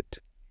deal with it.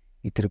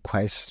 It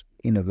requires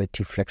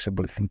innovative,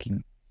 flexible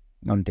thinking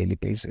on a daily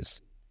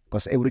basis,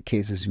 because every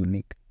case is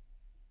unique.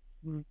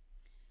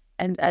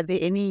 And are there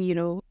any,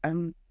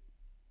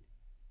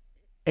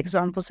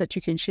 examples that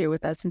you can share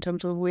with us in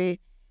terms of where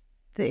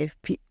the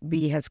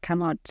FPB has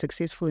come out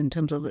successful in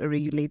terms of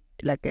regulate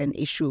like an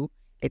issue?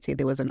 Let's say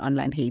there was an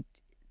online hate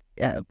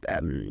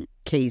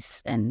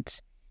case,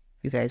 and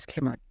you guys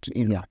came out.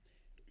 Yeah.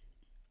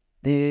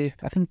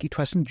 I think it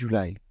was in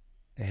July.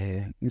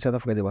 In South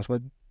Africa, there was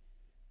what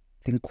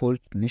thing called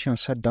national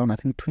shutdown. I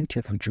think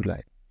 20th of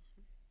July.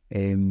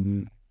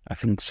 I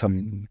think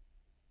some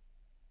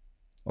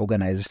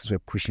organizers were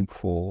pushing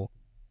for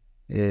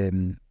a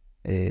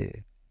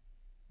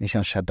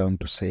national shutdown,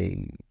 to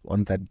say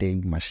on that day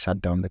we must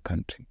shut down the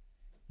country.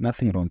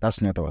 Nothing wrong.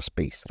 That's not our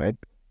space, right?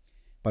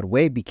 But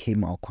where it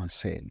became our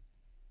concern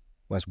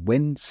was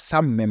when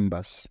some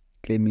members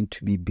claiming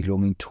to be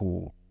belonging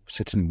to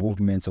certain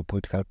movements or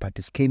political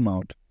parties came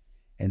out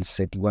and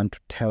said, you want to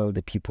tell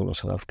the people of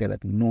South Africa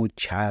that no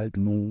child,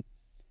 no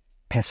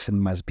person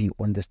must be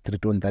on the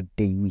street on that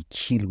day. We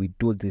kill, we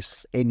do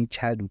this. Any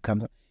child who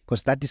comes,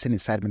 because that is an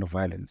incitement of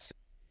violence.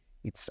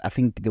 I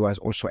think there was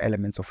also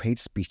elements of hate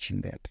speech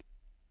in that.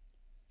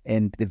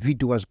 And the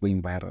video was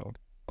going viral,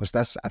 because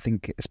that's, I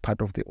think, as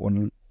part of the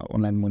online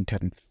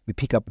monitoring, we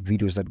pick up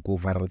videos that go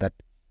viral that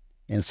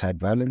incite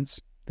violence,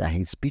 they're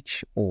hate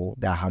speech, or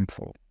they're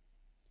harmful.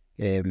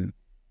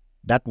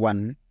 That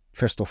one,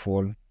 first of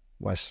all,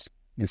 was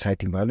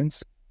inciting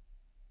violence,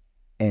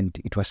 and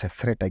it was a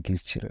threat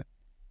against children.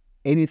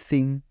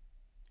 Anything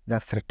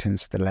that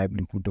threatens the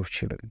livelihood of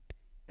children,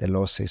 the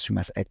law says we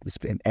must act with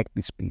speed, and act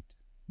with speed.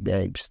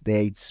 There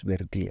it's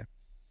very clear.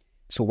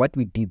 So what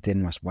we did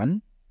then was,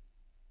 one,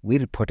 we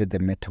reported the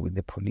matter with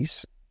the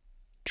police.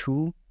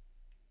 Two,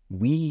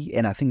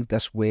 and I think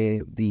that's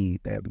where the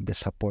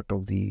support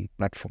of the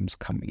platforms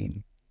come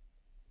in,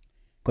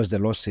 because the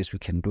law says we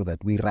can do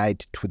that. We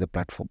write to the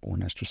platform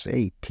owners to say,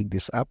 hey, pick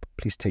this up,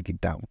 please take it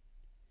down,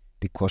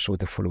 because of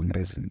the following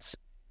reasons.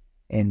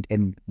 And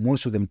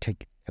most of them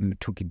took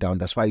it down.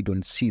 That's why you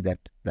don't see that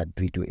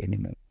video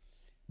anymore.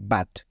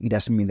 But it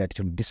doesn't mean that it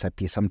will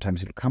disappear.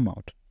 Sometimes it will come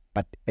out.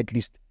 But at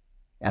least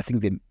I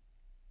think the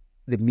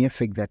mere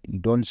fact that you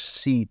don't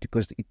see it,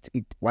 because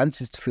it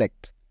once it's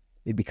flagged,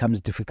 it becomes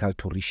difficult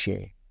to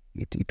reshare.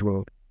 It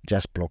will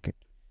just block it,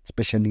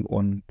 especially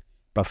on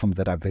platforms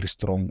that are very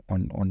strong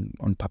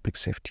on public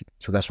safety.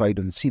 So that's why you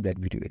don't see that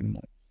video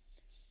anymore.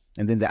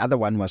 And then the other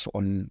one was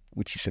on,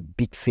 which is a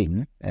big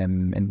thing,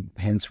 and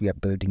hence we are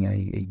building a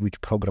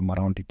huge program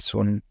around it. It's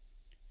on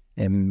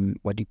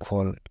what you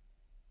call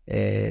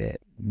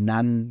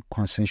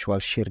non-consensual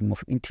sharing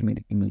of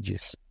intimate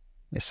images.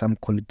 Some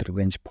call it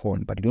revenge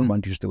porn, but you don't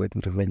want to use the word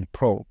revenge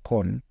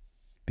porn,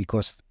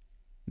 because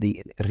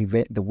the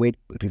word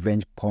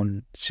revenge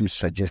porn seems to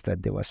suggest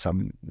that there was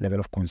some level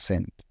of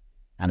consent.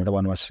 Another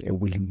one was a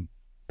willing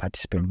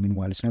participant.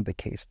 Meanwhile, it's not the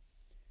case.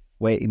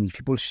 Where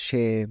people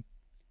share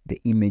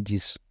the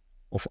images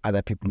of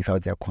other people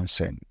without their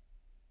consent,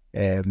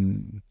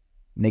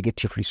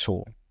 negatively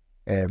so.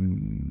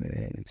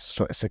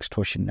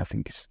 Sextortion, I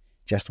think, is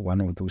just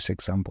one of those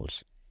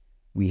examples.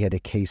 We had a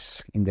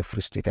case in the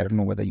Free State, I don't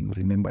know whether you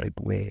remember it,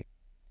 where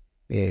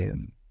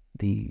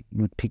the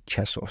nude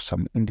pictures of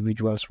some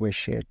individuals were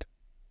shared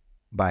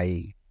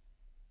by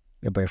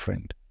a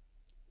boyfriend,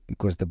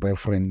 because the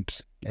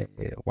boyfriend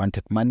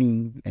wanted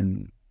money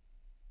and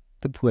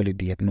the poor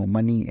lady had no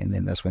money, and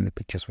then that's when the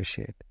pictures were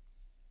shared.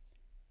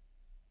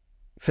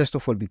 First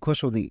of all,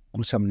 because of the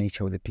gruesome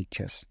nature of the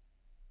pictures,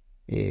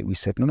 we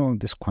said, no,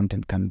 this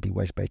content can't be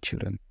watched by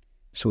children.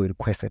 So we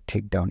requested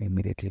takedown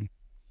immediately.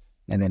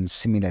 And then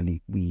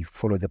similarly, we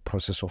follow the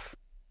process of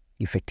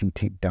effecting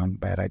takedown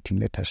by writing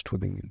letters to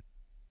the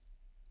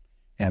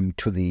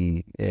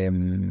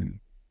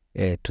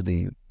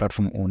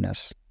platform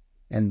owners,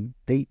 and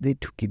they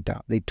took it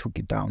down. They took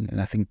it down,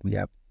 and I think we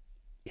are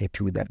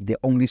happy with that. The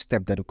only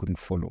step that we couldn't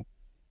follow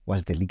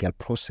was the legal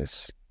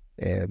process,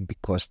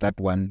 because that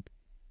one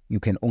you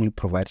can only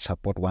provide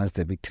support once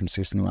the victim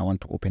says, no, I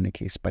want to open a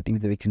case. But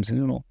if the victim says,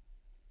 no,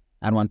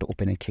 I don't want to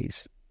open a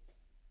case,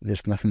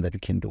 there's nothing that we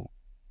can do,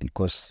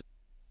 because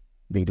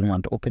they don't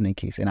want to open a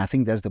case. And I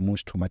think that's the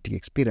most traumatic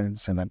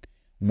experience, and that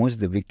most of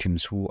the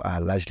victims, who are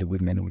largely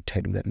women, will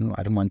tell you that, no,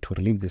 I don't want to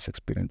relive this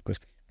experience, because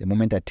The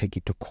moment I take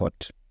it to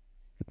court,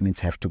 it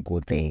means I have to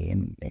go there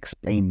and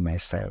explain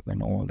myself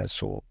and all that.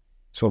 So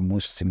it's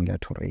almost similar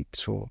to rape.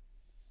 So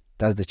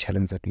that's the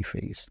challenge that we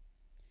face.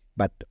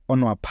 But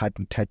on our part,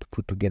 we try to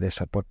put together a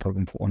support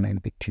program for online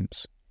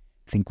victims.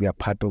 I think we are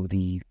part of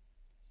the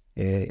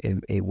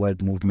a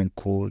world movement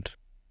called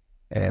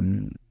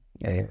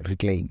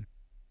Reclaim.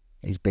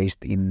 It's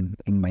based in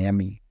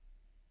Miami,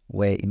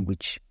 in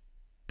which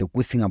the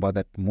good thing about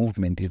that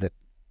movement is that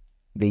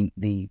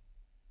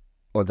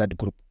that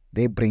group,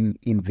 they bring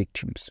in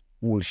victims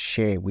who will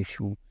share with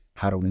you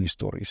harrowing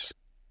stories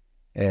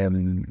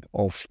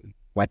of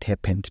what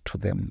happened to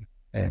them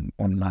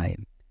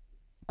online.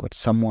 Got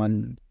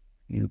someone,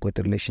 you got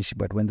a relationship,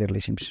 but when the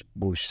relationship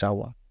goes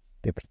sour,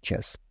 the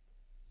pictures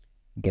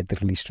get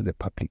released to the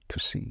public to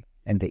see,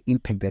 and the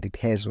impact that it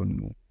has on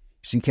you.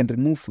 So you can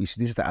remove, this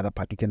is the other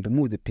part, you can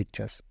remove the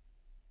pictures,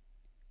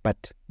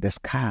 but the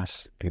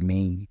scars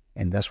remain,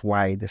 and that's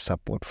why the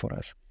support for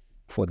us,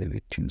 for the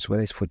victims,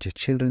 whether it's for the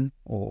children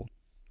or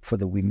for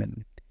the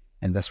women,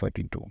 and that's what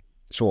we do.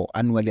 So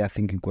annually, I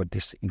think we got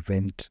this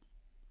event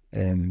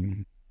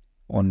on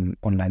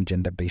online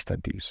gender-based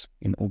abuse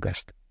in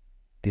August.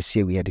 This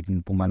year we had it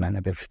in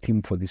Mpumalanga. The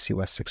theme for this year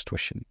was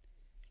sextortion.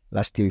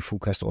 Last year we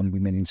focused on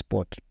women in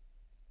sport,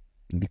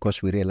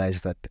 because we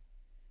realized that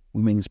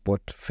women in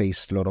sport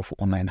face a lot of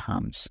online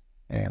harms,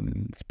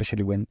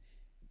 especially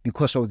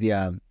because of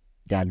their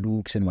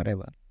looks and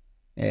whatever.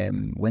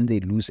 When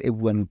they lose,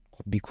 everyone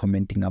will be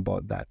commenting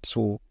about that.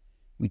 So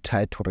we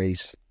try to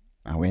raise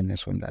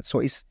awareness on that.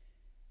 So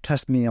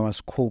trust me, our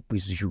scope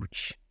is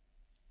huge.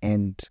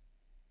 And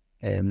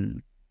I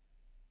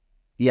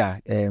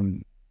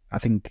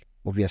think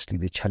obviously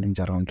the challenge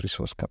around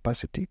resource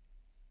capacity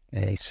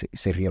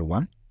is a real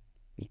one.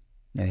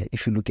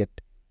 If you look at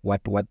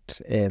what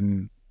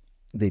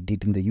they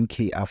did in the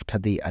UK after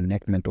the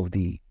enactment of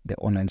the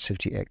Online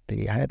Safety Act,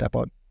 they hired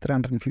about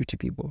 350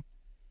 people.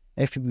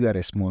 FPB, we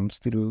are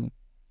still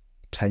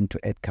trying to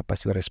add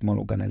capacity. We are a small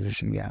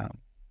organization. We are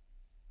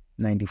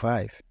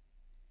 95.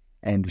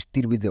 And we're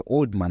still with the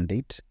old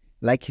mandate.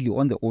 Luckily,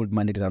 on the old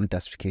mandate around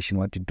classification,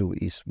 what we do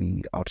is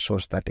we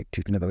outsource that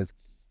activity. In other words,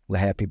 we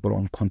hire people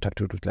on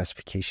contract with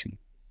classification.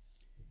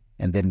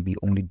 And then we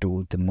only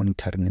do the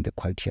monitoring and the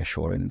quality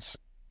assurance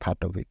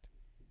part of it.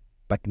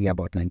 But we are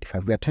about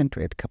 95. We are trying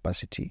to add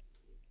capacity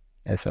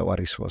as our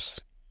resource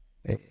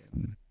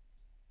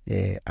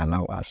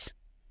allow us.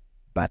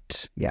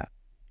 But yeah,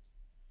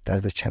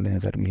 that's the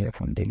challenge that we have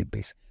on a daily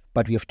basis.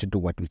 But we have to do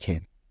what we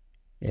can.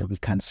 We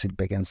can't sit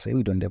back and say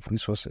we don't have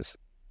resources.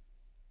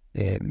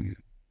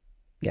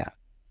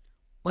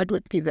 What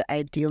would be the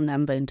ideal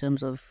number in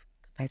terms of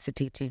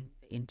capacitating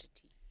the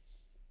entity?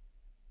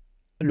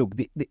 Look,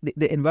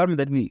 the environment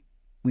that we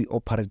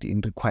operate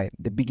in require,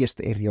 the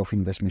biggest area of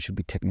investment should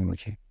be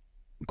technology,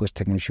 because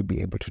technology should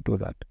be able to do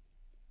that.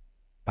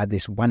 But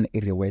there's one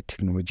area where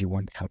technology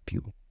won't help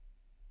you,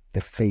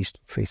 the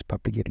face-to-face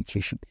public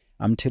education.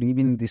 I'm telling you,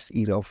 even in this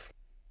era of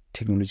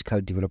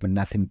technological development,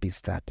 nothing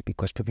beats that,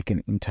 because people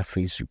can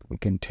interface you, people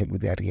can tell with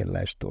their real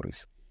life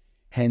stories.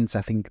 Hence,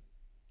 I think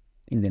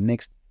in the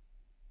next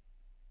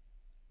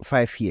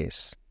 5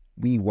 years,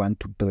 we want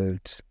to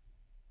build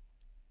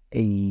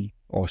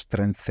or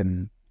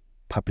strengthen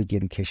public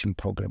education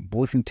program,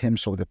 both in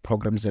terms of the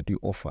programs that we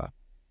offer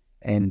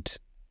and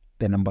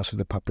the numbers of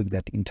the public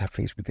that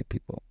interface with the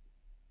people.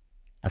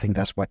 I think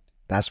that's what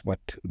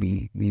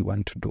we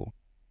want to do.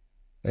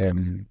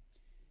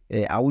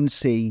 I wouldn't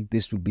say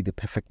this would be the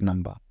perfect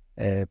number,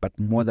 but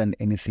more than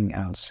anything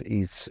else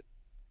is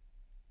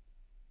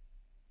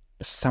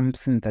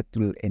something that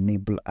will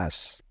enable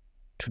us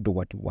to do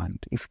what we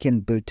want. If we can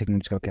build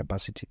technological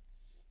capacity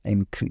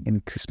and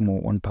increase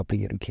more on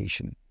public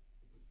education,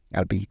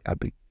 I'll be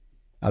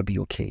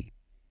okay.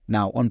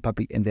 Now on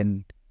public, and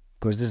then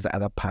because this is the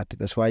other part.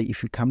 That's why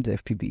if you come to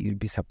FPB, you'll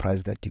be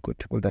surprised that you got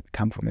people that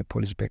come from a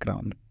police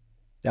background.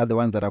 They are the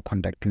ones that are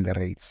conducting the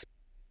raids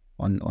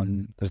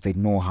on because they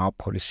know how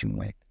policing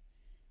works.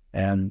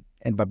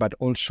 But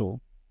also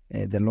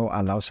the law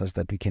allows us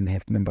that we can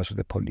have members of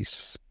the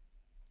police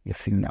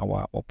within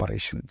our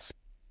operations.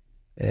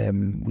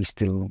 We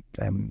still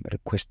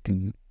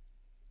requesting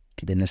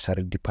the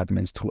necessary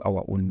departments through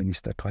our own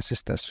minister to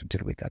assist us to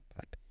deal with that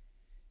part,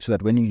 so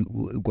that when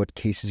you got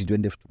cases, you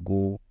don't have to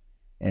go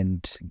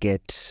and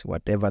get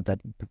whatever that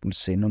people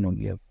say, no,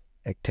 you have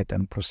acted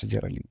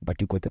unprocedurally,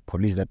 but you got the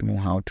police that know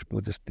how to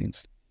do these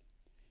things.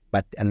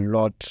 But a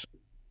lot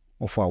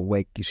of our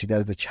work, you see,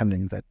 that's the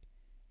challenge, that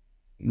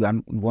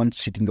you won't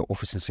sit in the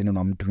office and say, no,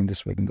 I'm doing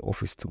this work in the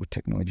office through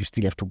technology. You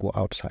still have to go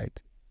outside.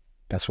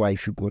 That's why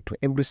if you go to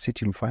every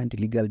city, you'll find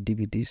illegal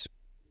DVDs,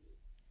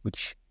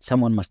 which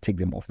someone must take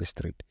them off the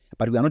street.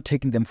 But we are not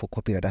taking them for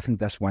copyright. I think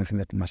that's one thing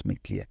that we must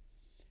make clear.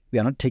 We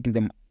are not taking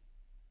them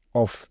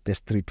off the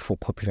street for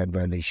copyright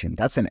violation.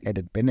 That's an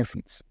added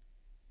benefit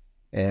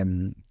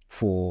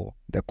for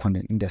the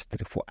content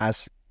industry. For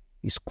us,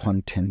 is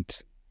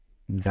content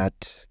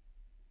that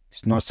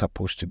is not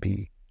supposed to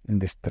be in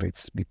the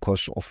streets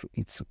because of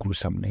its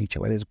gruesome nature.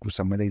 Whether it's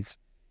gruesome, whether it's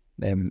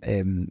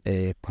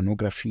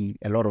pornography,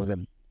 a lot of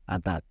them are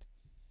that.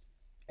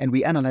 And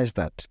we analyze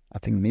that. I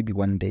think maybe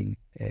one day,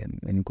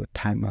 when you got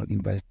time, I'll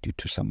invite you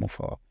to some of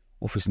our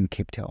office in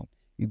Cape Town.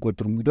 You go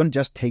through, we don't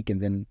just take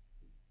and then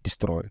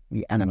destroy.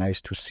 We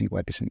analyze to see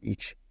what is in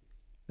each.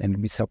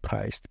 And be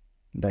surprised.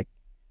 Like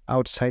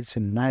outside, it's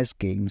a nice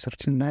game,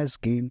 such a nice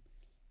game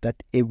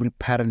that every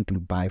parent will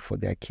buy for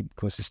their kid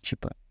because it's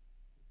cheaper.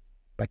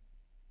 But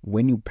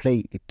when you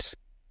play it,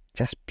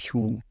 just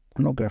pure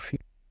pornography.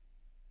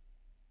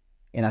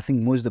 And I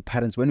think most of the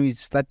parents, when we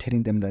start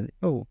telling them that,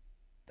 oh,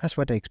 that's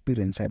what I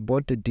experienced. I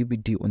bought a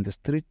DVD on the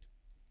street.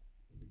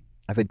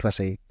 I think it was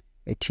a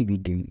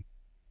TV game.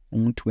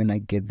 And when I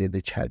get there,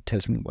 the child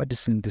tells me, what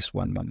is in this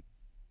one, mom?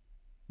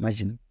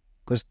 Imagine.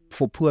 Because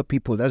for poor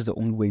people, that's the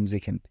only way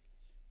they can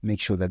make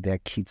sure that their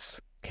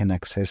kids can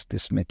access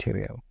this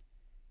material.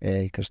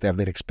 Because they are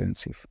very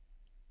expensive.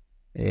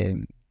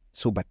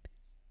 But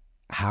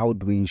how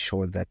do we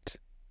ensure that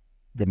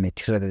the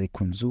material that they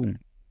consume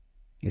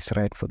is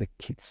right for the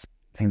kids?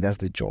 I think that's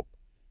the job.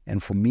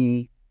 And for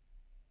me,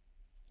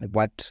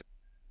 what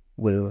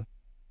will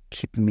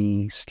keep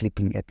me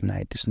sleeping at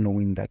night is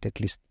knowing that at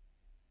least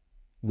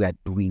we are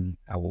doing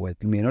our work.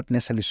 We may not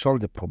necessarily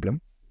solve the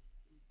problem,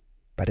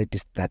 but it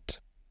is that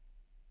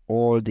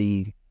all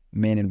the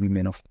men and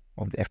women of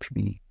the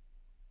FPB,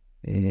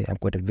 I've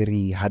got a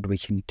very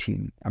hardworking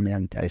team. I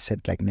mean, I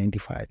said like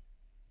 95.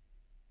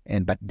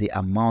 But the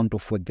amount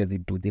of work that they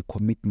do, the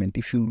commitment,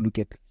 if you look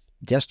at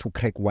just to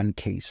crack one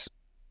case,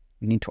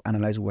 you need to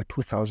analyze over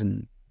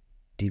 2,000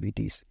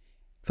 DVDs.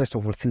 First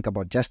of all, think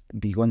about just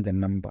beyond the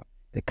number,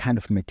 the kind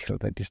of material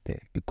that is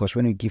there. Because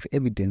when you give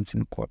evidence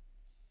in court,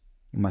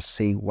 you must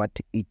say what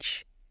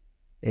each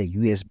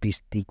USB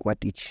stick,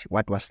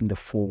 what was in the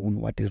phone,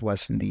 what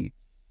was in the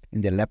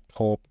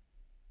laptop,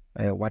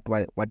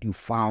 what you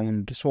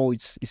found. So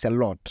it's a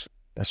lot.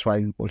 That's why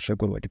we also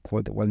got what you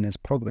call the wellness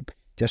program,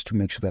 just to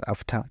make sure that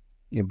after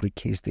every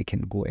case they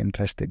can go and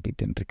test a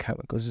bit and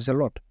recover, because it's a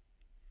lot.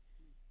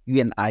 You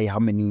and I, how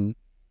many,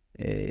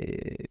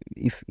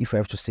 if I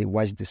have to say,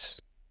 watch this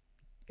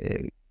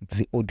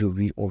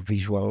audio or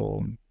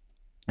visual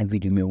and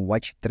video, may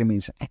watch 3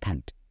 minutes, I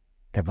can't.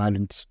 The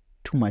violence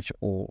too much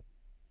or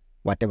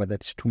whatever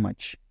that's too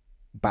much.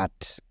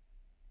 But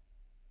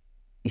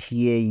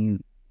here,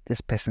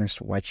 this person has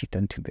to watch it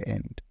until the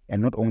end.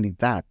 And not only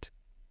that,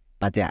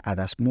 but there are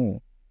others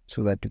more,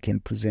 so that you can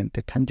present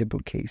a tangible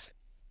case.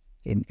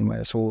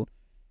 So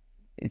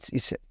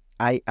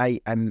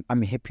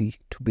I'm happy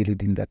to be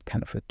leading that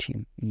kind of a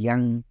team.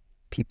 Young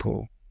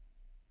people,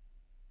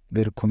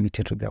 very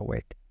committed to their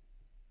work,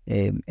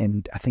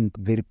 and I think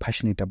very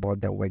passionate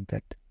about their work.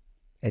 That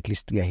at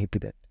least we are happy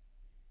that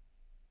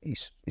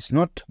it's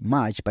not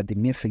much, but the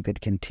mere fact that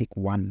you can take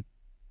one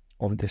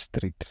off the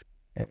street,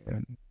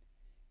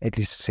 at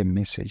least it's a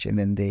message. And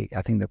then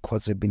I think the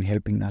courts have been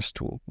helping us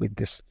too with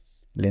this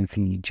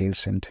lengthy jail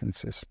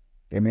sentences.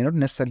 They may not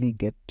necessarily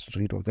get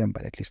rid of them,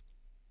 but at least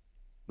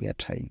we are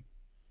trying.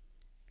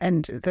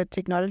 And the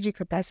technology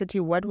capacity,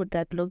 what would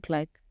that look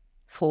like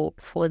for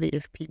the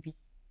FPB?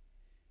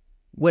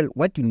 Well,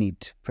 what you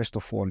need, first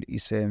of all,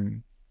 is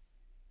a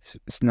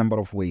number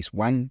of ways.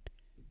 One,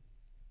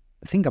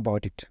 think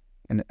about it.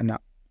 And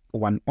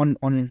one,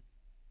 on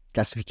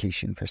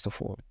classification, first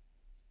of all.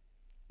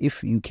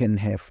 If you can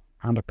have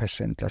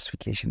 100%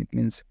 classification, it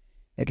means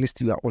at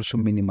least you are also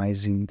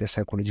minimizing the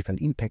psychological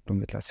impact on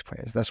the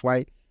classifiers. That's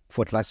why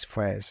for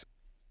classifiers,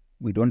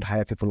 we don't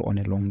hire people on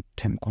a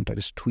long-term contract.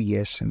 It's 2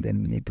 years, and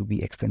then maybe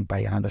we extend by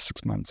another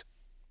 6 months.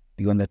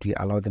 Beyond that, we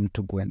allow them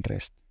to go and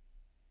rest.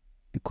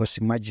 Because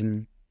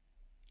imagine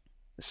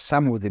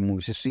some of the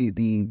moves, you see,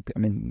 the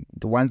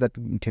ones that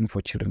intend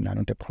for children are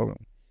not a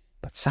problem.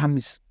 But some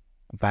is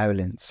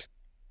violence.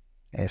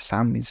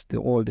 Some is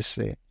all this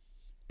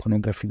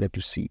pornography that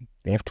you see.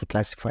 They have to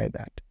classify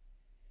that.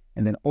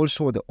 And then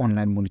also the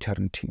online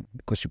monitoring team,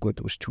 because you got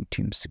those two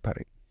teams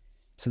separate.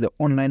 So the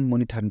online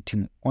monitoring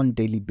team on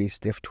daily basis,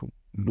 they have to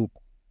look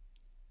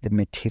the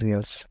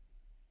materials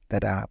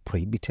that are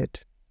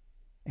prohibited,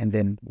 and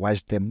then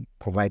watch them,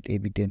 provide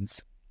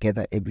evidence,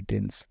 gather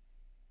evidence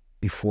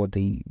before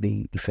they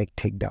effect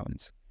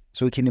takedowns.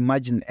 So you can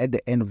imagine at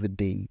the end of the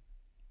day,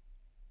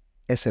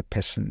 as a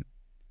person,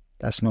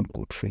 that's not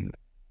good for you.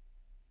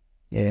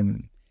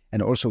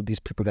 And also these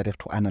people that have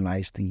to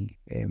analyze the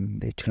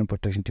children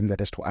protection team that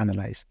has to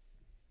analyze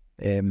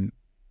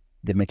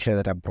the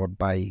material that are brought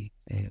by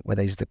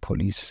whether it's the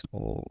police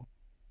or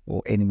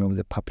any member of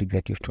the public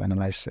that you have to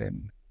analyze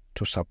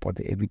to support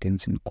the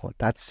evidence in court.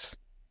 It's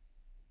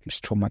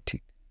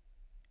traumatic.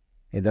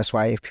 That's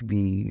why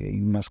FPB,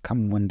 you must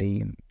come one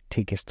day and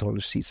take a stroll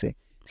to see.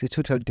 It's a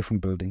totally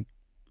different building.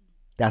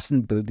 There are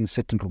certain buildings,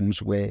 certain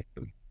rooms where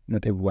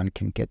not everyone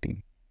can get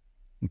in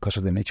because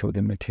of the nature of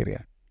the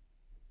material.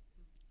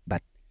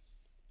 But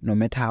no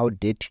matter how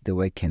dirty the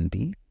work can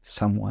be,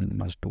 someone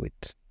must do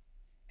it.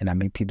 And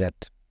I'm happy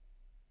that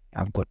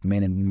I've got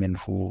men and women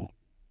who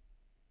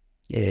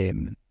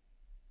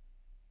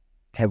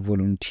have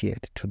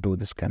volunteered to do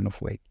this kind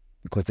of work,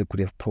 because they could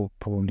have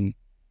probably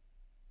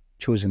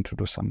chosen to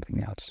do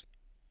something else.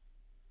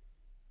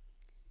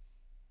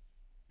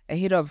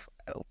 Ahead of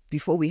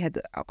before we had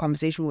our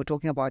conversation, we were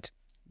talking about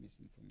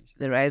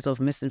the rise of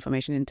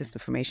misinformation and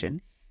disinformation,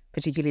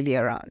 particularly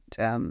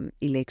around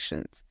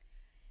elections.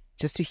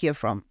 Just to hear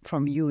from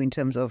you in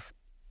terms of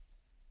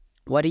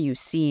what are you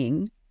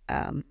seeing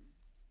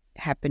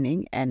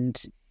happening,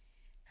 and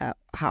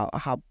how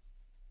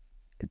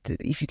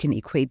if you can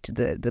equate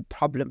the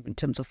problem in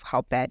terms of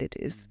how bad it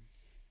is.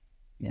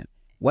 Yeah.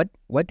 What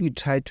we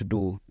try to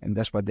do, and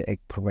that's what the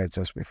Act provides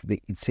us with.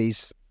 It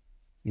says,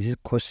 is it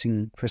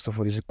causing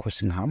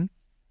harm?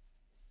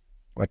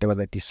 Whatever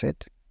that is said,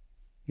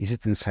 is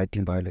it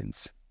inciting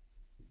violence?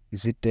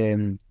 Is it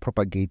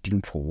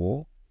propagating for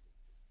war?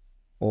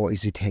 Or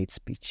is it hate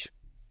speech?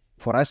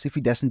 For us, if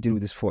it doesn't deal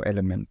with this 4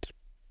 element,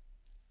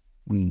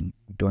 we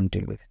don't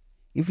deal with it.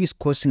 If it's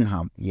causing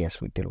harm,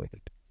 yes, we deal with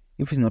it.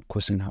 If it's not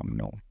causing harm,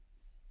 no.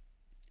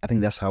 I think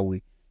that's how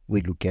we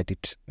look at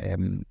it.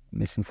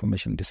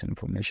 Misinformation,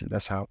 disinformation.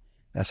 That's our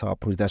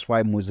approach. That's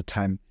why most of the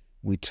time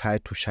we try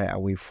to shy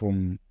away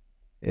from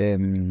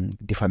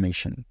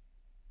defamation,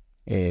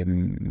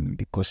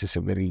 because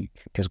it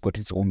has got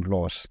its own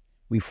laws.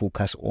 We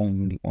focus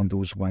only on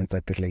those ones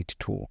that relate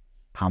to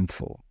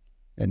harmful,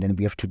 and then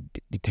we have to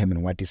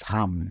determine what is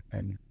harm,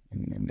 and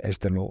as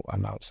the law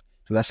allows.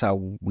 So that's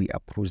how we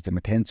approach them.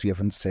 Hence, we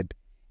haven't said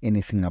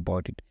anything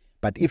about it.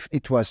 But if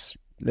it was,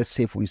 let's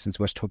say, for instance,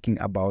 was talking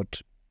about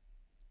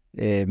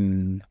about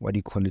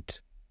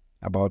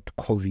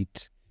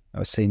COVID, I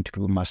was saying to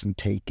people mustn't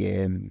take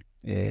injection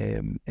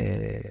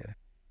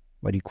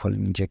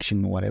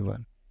or whatever,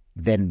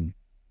 then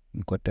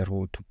you got a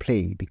role to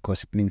play,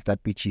 because it means that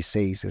which he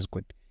says is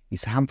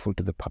harmful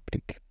to the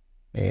public,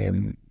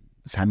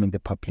 it's harming the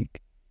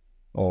public.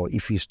 Or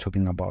if he's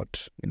talking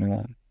about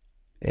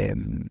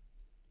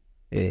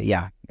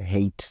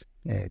hate,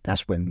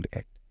 that's when we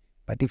act.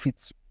 But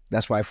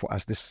that's why for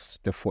us,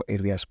 the 4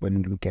 areas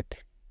when we look at,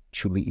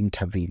 should we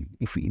intervene?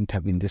 If we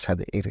intervene, these are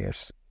the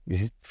areas.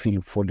 Is it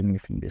falling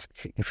within this?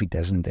 If it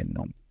doesn't, then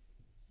no.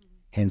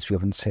 Hence, we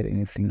haven't said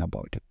anything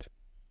about it.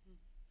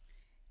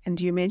 And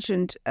you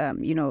mentioned,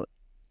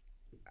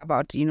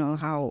 about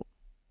how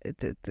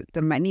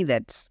the money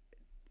that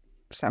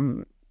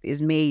some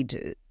is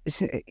made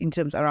in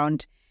terms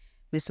around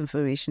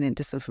misinformation and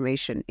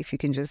disinformation. If you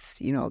can just,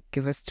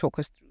 talk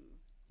us through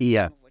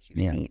some of what you've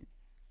seen.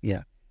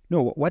 Yeah.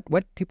 No,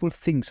 what people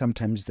think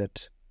sometimes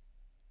that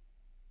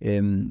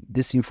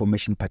this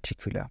information in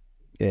particular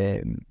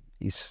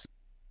is,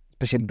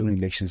 especially during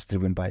elections,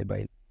 driven by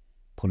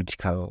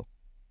political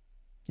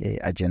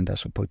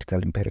agendas or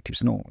political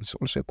imperatives. No, it's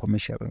also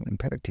commercial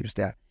imperatives.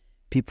 There are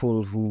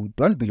people who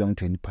don't belong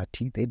to any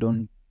party. They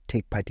don't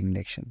take part in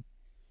election.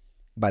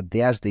 But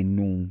they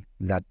know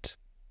that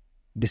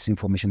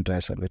disinformation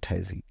drives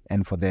advertising,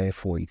 and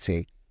therefore it's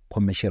a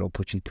commercial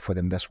opportunity for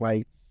them. That's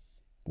why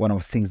one of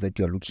the things that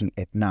you're looking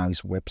at now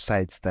is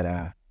websites that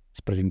are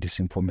spreading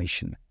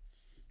disinformation,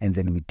 and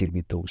then we deal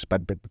with those.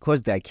 But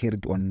because they are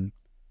carried on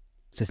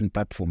certain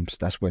platforms,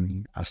 that's when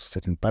we ask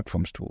certain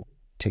platforms to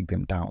take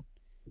them down.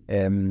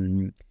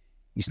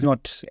 It's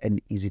not an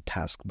easy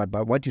task, but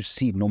what you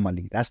see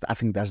normally, I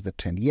think that's the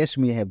trend. Yes,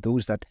 we have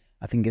those that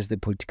I think as the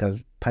political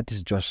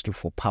parties jostle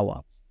for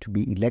power to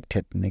be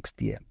elected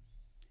next year,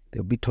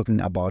 they'll be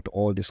talking about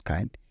all this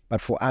kind.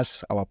 But for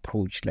us, our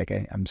approach, like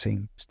I'm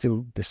saying,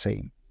 still the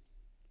same.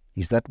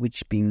 Is that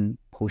which being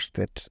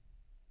posted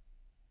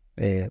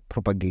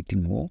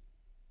propagating war,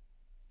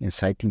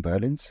 inciting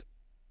violence?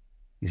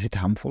 Is it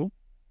harmful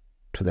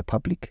to the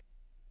public,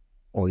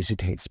 or is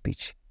it hate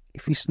speech?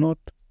 If it's not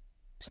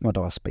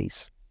our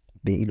space.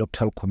 The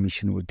Electoral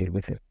Commission will deal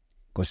with it,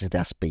 because it's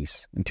their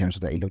space in terms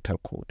of the Electoral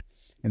Code.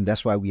 And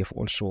that's why we have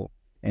also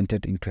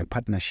entered into a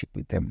partnership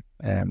with them,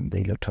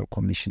 the Electoral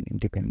Commission,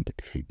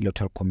 Independent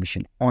Electoral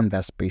Commission, on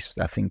that space.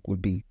 I think will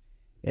be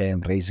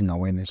raising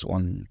awareness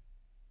on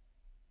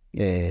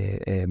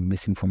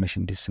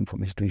misinformation,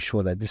 disinformation, to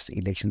ensure that these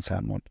elections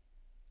are not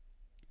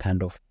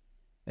kind of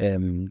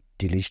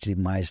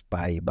delegitimized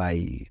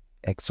by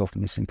acts of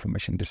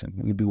misinformation,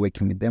 disinformation. We'll be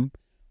working with them.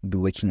 We'll be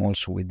working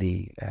also with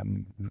the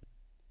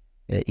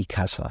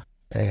ICASA,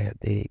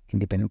 the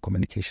Independent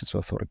Communications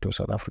Authority of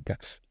South Africa,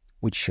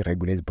 which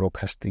regulates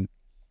broadcasting.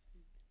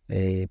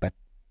 But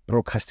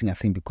broadcasting, I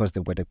think, because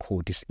they've got a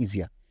code, is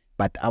easier.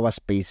 But our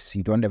space,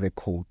 you don't have a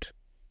code,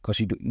 because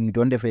you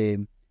don't have a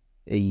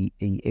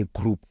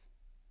group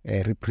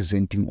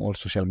representing all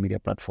social media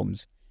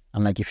platforms.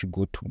 Unlike if you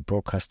go to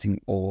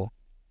broadcasting or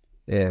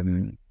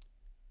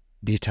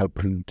digital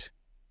print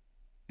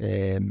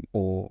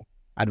or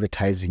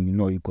advertising,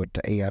 you got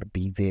the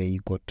ARB there, you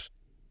got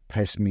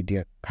press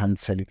media,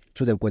 council,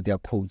 so they've got their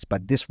codes.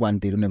 But this one,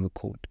 they don't have a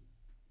code.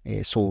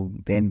 So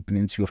then it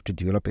means you have to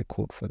develop a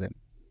code for them.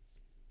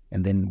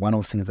 And then one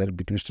of the things that will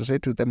be doing is to say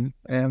to them,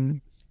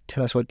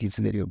 tell us what it is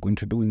that you're going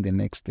to do in the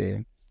next,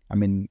 to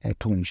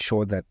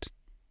ensure that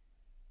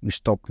we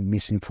stop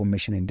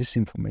misinformation and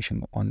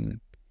disinformation on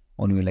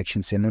your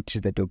elections. And notice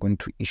that you're going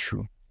to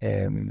issue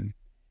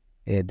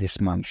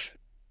this month.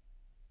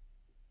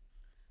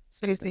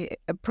 So is there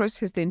a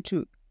process then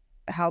to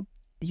help,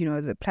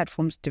 the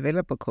platforms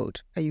develop a code?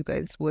 Are you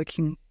guys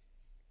working?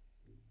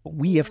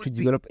 We have to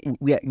develop.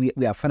 We are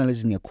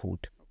finalizing a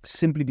code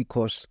simply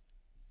because,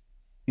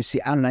 you see,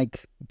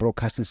 unlike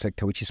broadcasting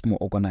sector, which is more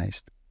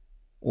organized,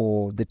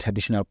 or the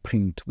traditional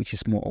print, which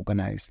is more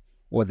organized,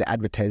 or the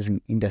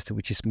advertising industry,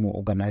 which is more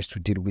organized to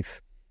deal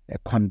with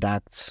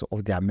conducts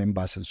of their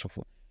members and so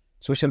forth.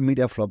 Social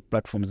media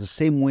platforms, the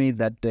same way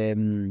that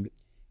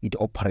it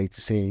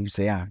operates,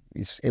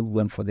 it's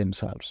everyone for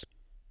themselves.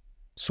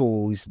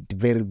 So it's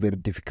very, very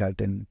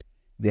difficult, and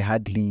they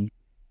hardly.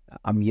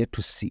 I'm yet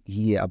to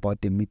hear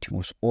about the meeting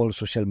of all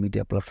social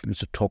media platforms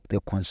to talk their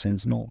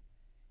concerns. No,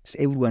 it's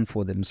everyone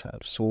for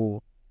themselves.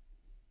 So,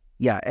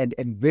 yeah, and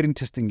very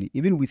interestingly,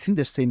 even within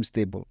the same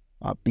stable,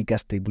 bigger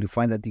stable, you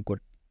find that you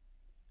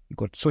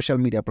got social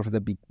media platforms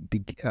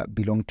that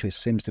belong to a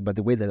same stable, but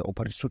the way that they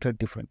operate is totally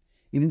different.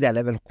 Even their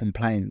level of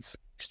compliance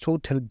is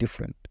totally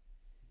different.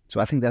 So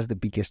I think that's the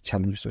biggest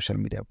challenge with social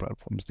media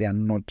platforms. They are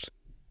not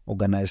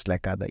organized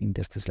like other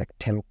industries, like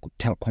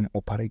telecom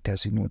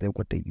operators. You know, they've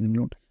got a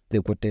union.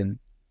 They've got a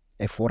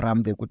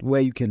forum. They've got where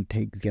you can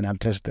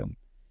address them,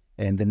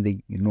 and then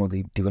they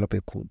develop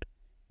a code.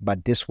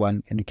 But this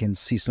one, and you can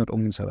see, it's not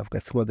only in South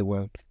Africa, throughout the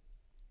world,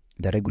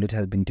 the regulator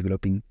has been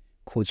developing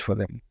codes for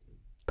them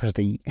because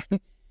they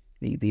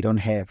don't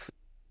have.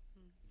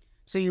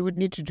 So you would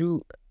need to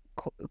do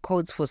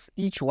codes for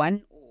each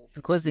one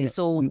because they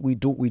so we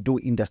do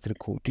industry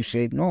code to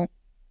say no.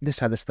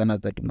 These are the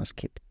standards that you must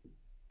keep.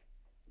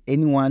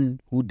 Anyone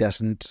who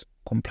doesn't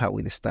comply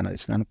with the standard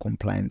is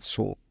non-compliant.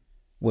 So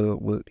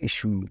will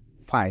issue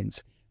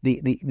fines.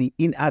 The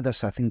in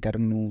others, I think, I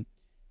don't know,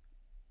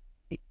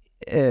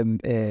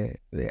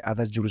 the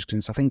other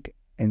jurisdictions, I think,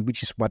 and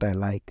which is what I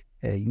like,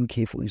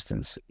 UK, for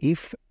instance,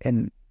 if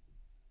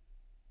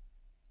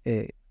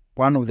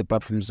one of the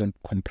platforms don't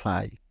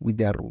comply with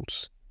their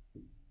rules,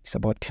 it's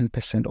about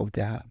 10% of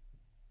their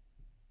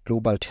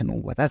global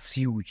turnover. That's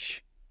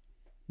huge.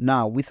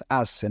 Now, with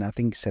us, and I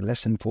think it's a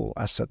lesson for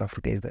us, South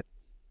Africa, is that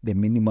the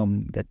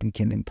minimum that we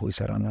can impose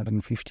is around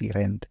 150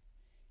 rand.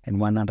 And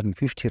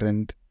 150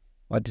 rand,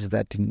 what is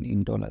that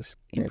in dollars?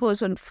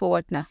 Impose on for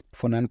what now?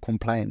 For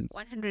non-compliance.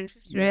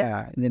 150 rand.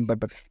 Yeah, and then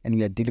but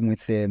we are dealing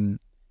with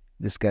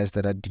these guys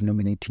that are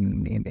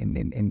denominating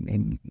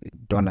in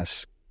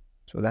dollars,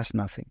 so that's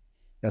nothing.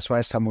 That's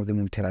why some of them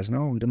will tell us,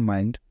 no, we don't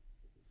mind,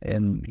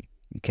 we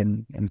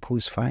can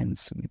impose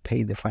fines. We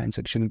pay the fines,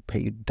 actually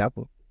pay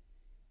double,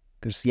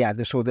 because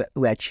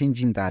we are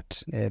changing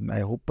that. I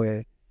hope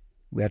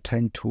we are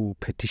trying to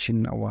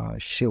petition our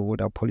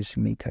shareholder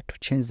policymaker to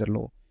change the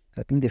law.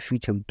 That in the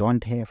future we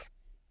don't have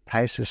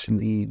prices in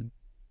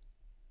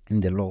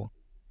the law.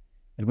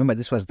 And remember,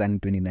 this was done in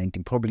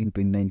 2019. Probably in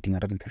 2019,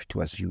 150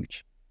 was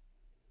huge.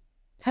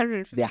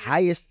 150.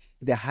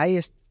 The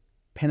highest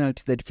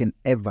penalty that you can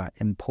ever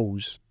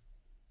impose,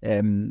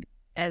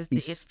 as the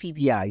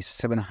SPB, is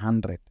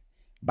 700.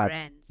 But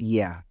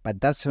brands.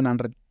 But that's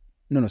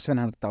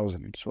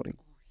 700,000. Sorry.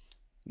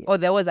 Yes. Oh,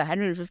 that was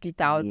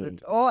 150,000. Yes.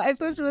 Oh, I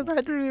thought it was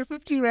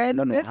 150 rand.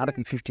 No,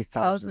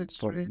 150,000.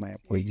 Sorry, my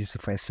apologies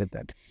if I said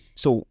that.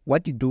 So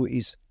what you do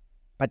is,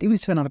 but even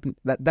 700,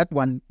 that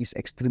one is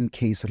extreme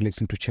case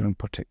relating to children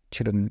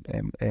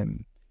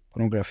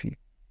pornography,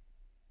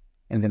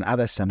 and then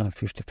others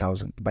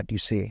 150,000. But you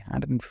say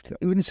 150,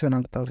 even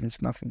 700,000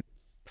 is nothing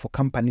for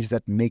companies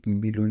that make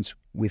millions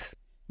with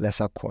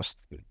lesser cost.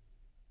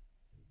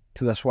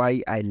 So that's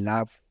why I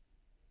love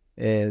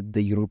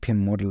the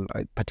European model,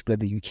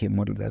 particularly the UK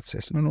model, that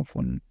says no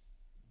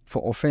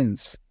for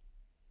offense.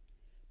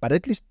 But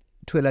at least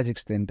to a large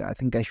extent, I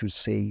think I should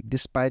say,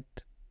 despite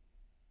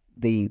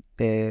the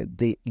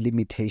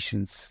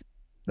limitations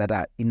that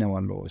are in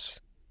our laws,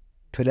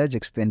 to a large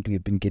extent we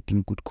have been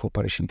getting good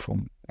cooperation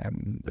from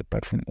the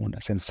platform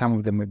owners, and some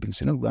of them have been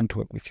saying, "No, we want to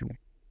work with you."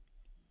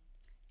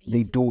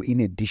 They do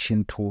in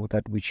addition to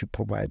that which you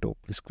provide or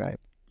prescribe.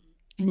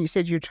 And you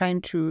said you're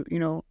trying to,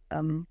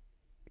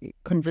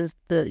 convince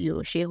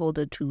your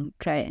shareholder to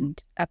try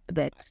and up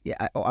that.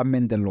 Yeah, or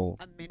amend the law,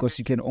 because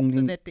you can only,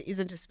 so that there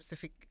isn't a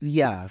specific.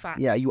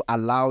 You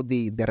allow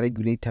the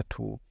regulator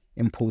to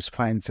impose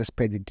fines as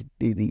per the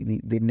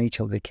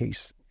nature of the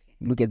case.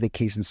 Okay. Look at the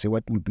case and say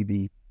what would be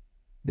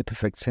the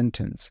perfect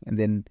sentence, and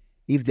then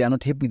if they are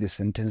not happy with the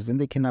sentence, then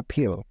they can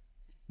appeal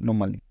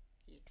normally.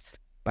 Yes.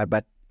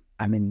 But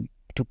I mean,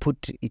 to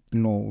put it,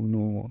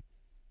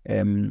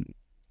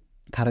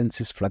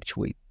 currencies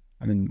fluctuate.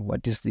 I mean,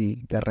 what is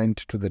the rent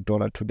to the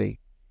dollar today?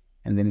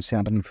 And then it's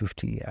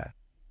 150.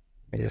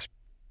 Just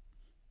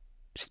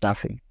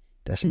stuffing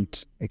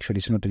doesn't actually,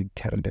 it's not a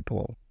deterrent at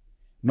all.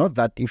 Not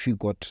that if you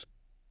got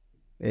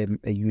a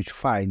huge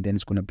fine, then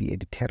it's going to be a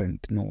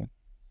deterrent. No,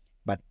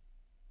 but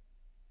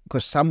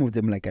because some of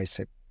them, like I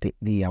said,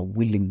 they are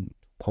willing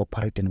to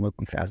cooperate and work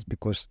with us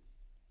because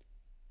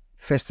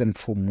first and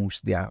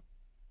foremost, they are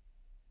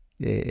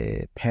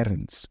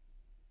parents.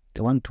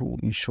 They want to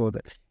ensure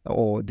that,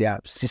 or their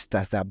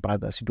sisters, their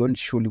brothers. You don't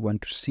surely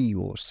want to see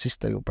your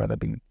sister, your brother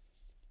being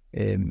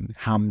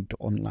harmed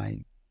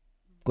online,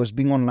 because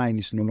being online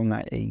is no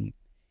longer a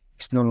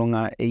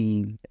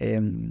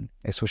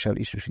social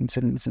issue in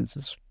certain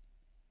instances.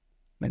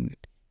 And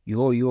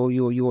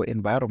your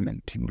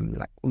environment.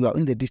 You are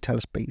in the digital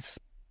space,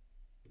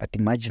 but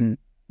imagine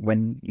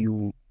when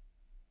you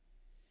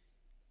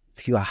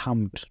are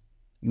harmed,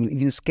 you're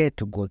even scared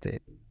to go there.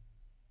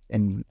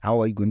 And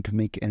how are you going to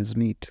make ends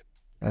meet?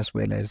 That's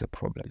where lies the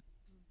problem.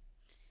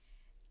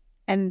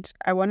 And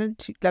I wanted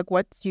to,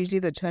 what's usually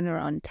the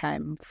turnaround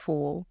time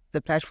for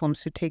the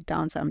platforms to take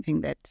down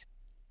something that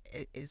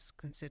is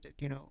considered,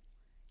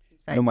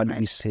 Normally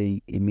we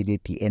say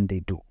immediately, and they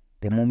do.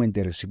 The moment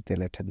they receive the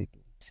letter, they do.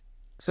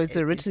 So it's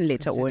a written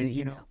letter or an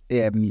email?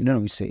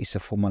 No, it's a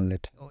formal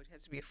letter. Oh, it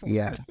has to be a formal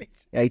letter.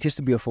 Yeah, it has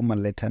to be a formal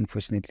letter,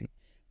 unfortunately.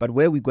 But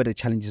where we got a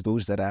challenge is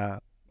those that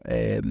are,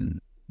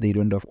 they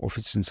don't have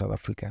offices in South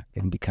Africa,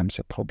 then becomes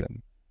a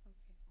problem. Okay.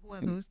 Who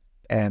are those?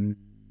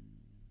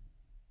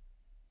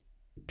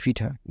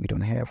 Twitter, we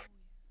don't have.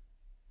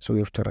 So we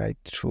have to write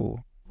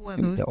through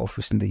the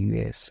office in the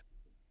US.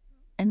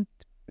 And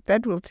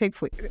that will take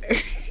for...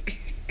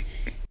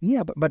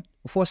 Yeah, but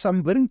for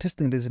some very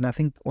interesting reason, I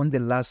think on the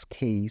last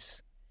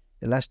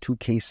two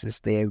cases,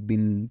 they have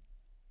been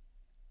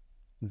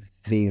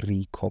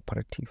very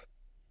cooperative.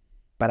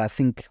 But I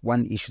think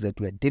one issue that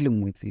we are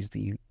dealing with is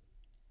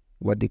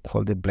what they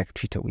call the black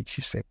Twitter, which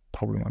is a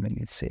problem. I mean,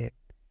 it's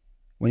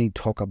when you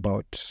talk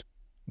about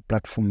a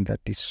platform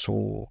that is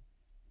so,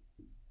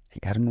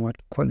 I don't know what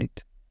to call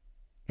it.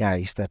 Yeah,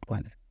 it's that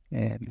one.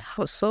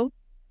 How so?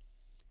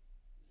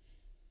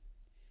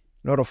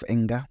 A lot of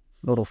anger,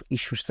 a lot of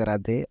issues that are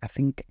there. I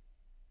think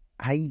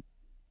if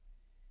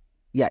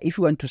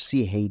you want to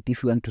see hate,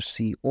 if you want to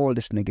see all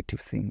these negative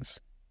things,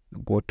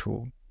 go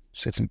to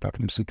certain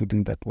platforms,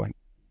 including that one.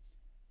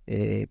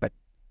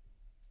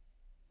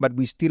 But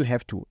we still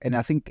have to. And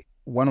I think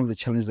one of the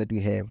challenges that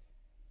we have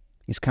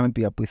is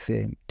coming up with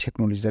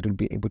technology that will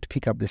be able to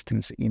pick up these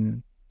things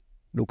in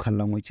local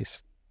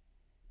languages.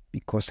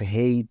 Because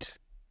hate,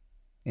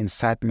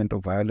 incitement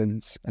of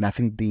violence, and I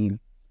think the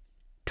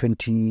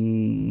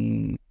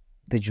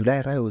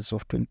July riots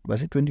of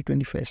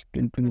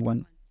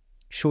 2021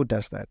 showed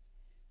us that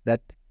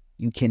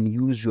you can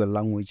use your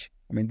language.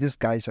 I mean, these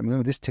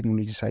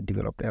technologies are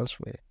developed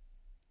elsewhere.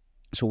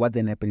 So what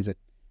then happens is that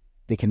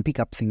they can pick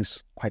up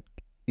things quite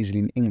easily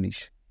in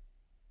English,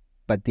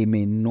 but they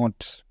may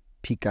not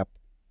pick up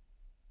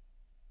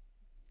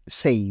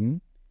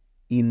same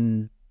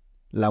in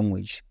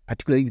language,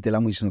 particularly if the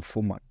language is not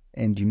formal.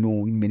 And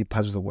in many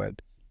parts of the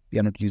world, they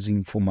are not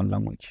using formal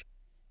language.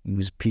 You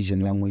use pidgin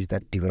language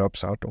that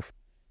develops out of,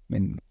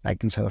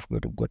 like in South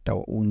Africa, we've got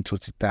our own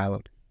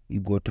Tsotsitaal.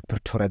 You go to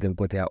Pretoria, they've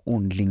got their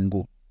own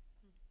lingo.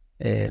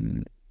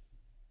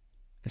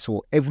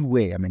 So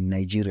everywhere,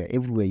 Nigeria,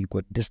 everywhere you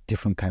got this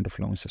different kind of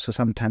languages. So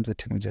sometimes the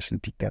technology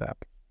doesn't pick that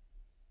up.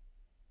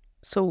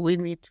 So we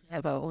need to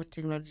have our own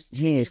technology.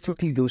 Yeah, to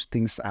pick those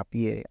things up.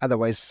 Yeah.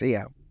 Otherwise,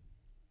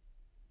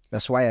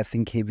 that's why I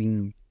think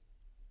having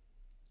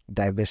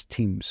diverse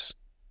teams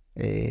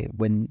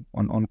when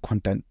on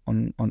content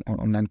on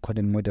online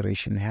content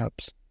moderation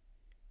helps,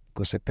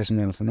 because a person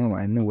else I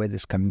know where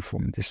this is coming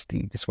from. This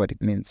thing, this is what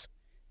it means.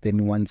 The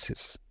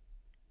nuances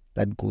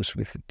that goes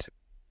with it.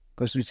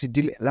 Because we see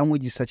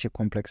language is such a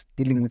complex.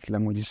 Dealing with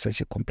language is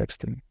such a complex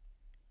thing.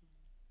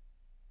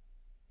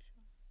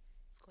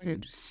 It's quite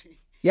interesting.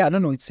 Yeah,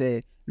 no. It's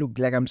look,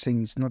 like I'm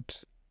saying, it's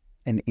not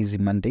an easy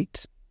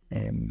mandate,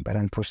 but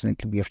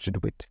unfortunately we have to do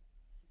it,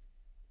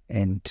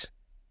 and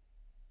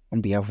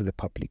on behalf of the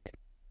public.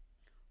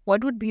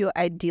 What would be your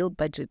ideal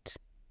budget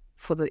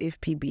for the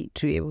FPB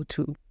to be able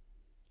to?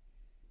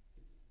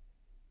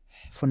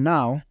 For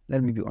now,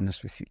 let me be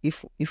honest with you.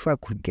 If I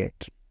could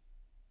get,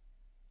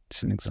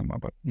 just an example,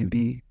 about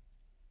maybe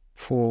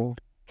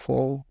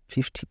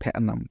 450 per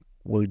annum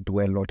will do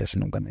a lot as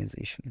an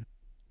organization.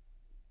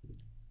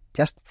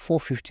 Just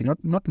 450,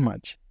 not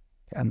much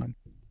per annum,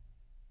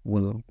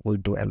 will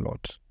do a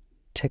lot.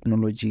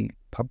 Technology,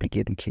 public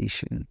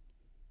education,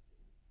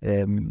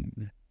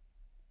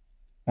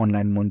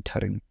 online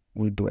monitoring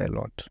will do a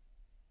lot.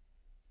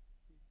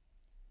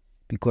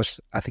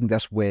 Because I think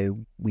that's where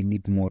we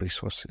need more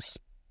resources.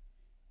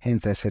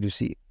 Hence, I said, you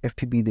see,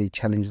 FPB, the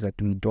challenge is that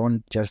we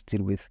don't just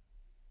deal with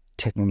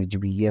technology.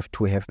 We have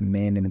to have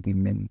men and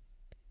women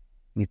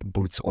with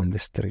boots on the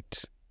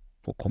street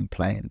for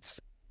compliance.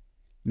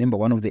 Remember,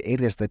 one of the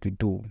areas that we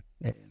do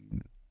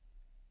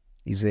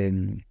is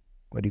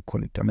what do you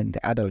call it?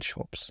 The adult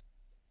shops.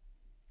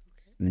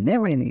 Okay.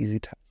 Never an easy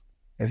task.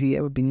 Have you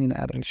ever been in an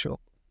adult shop?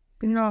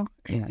 No.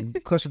 Yeah,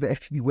 because of the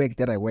FPB work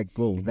that I work,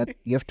 that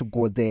you have to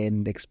go there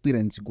and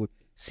experience, go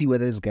see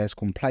whether this guy's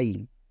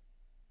complying.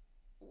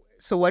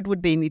 So what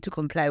would they need to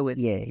comply with?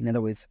 Yeah, in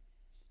other words,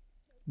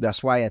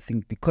 that's why I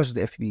think because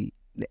the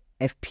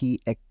FP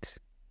Act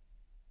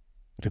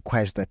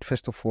requires that,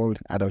 first of all,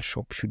 adult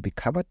shop should be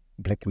covered,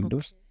 black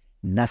windows. Okay.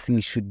 Nothing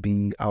should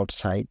be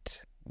outside.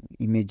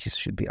 Images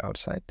should be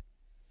outside.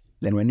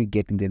 Then when you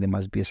get in there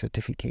must be a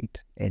certificate,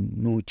 and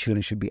no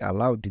children should be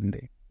allowed in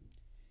there.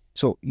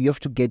 So you have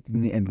to get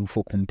in and look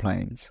for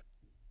compliance.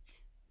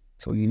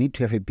 So you need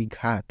to have a big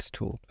heart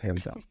to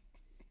have that,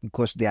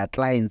 because there are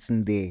clients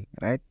in there,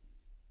 right?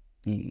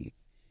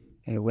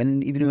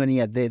 Even when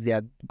you are there, they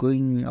are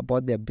going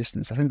about their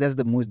business. I think that's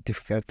the most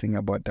difficult thing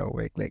about our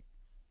work. Like,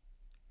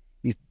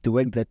 it's the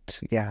work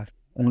that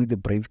only the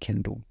brave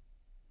can do.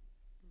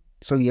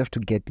 So you have to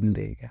get in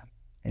there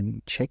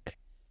and check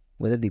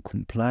whether they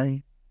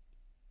comply.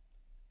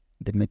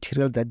 The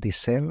material that they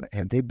sell,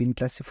 have they been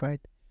classified?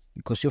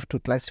 Because you have to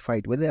classify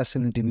it. Whether they are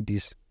selling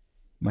DVDs,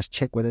 you must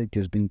check whether it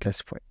has been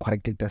classified,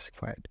 correctly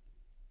classified.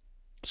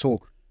 So,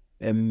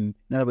 in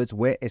other words,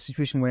 where a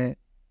situation where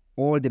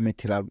all the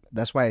material,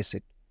 that's why I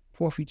said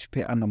forfeit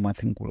per annum, I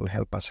think will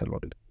help us a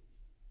lot.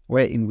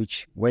 Where in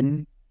which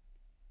when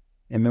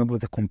a member of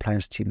the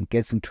compliance team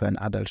gets into an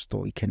adult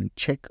store, he can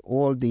check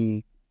all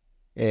the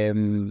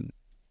DVDs,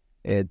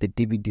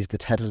 the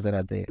titles that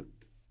are there,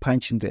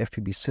 punch into the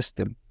FPB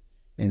system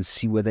and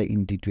see whether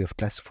indeed we have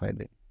classified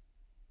them.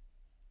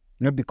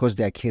 Not because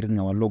they are carrying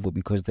our logo,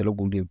 because the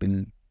logo would have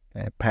been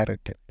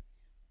pirated.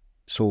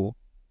 So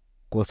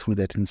go through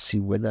that and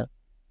see whether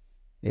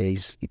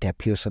it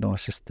appears on our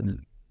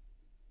system,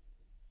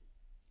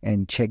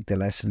 and check the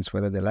license,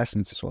 whether the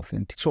license is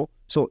authentic. So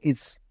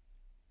it's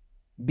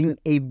being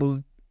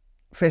able,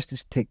 first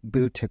is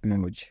build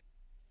technology,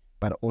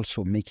 but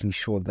also making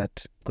sure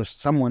that, because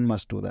someone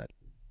must do that.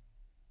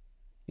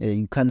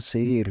 You can't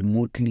say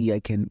remotely, I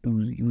can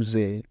use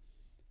a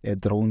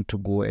drone to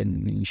go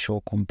and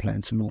ensure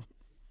compliance. No.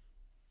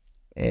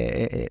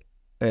 It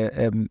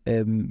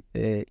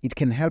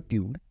can help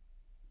you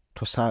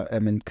to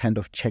kind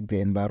of check the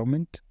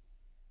environment,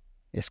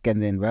 scan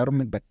the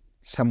environment, but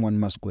someone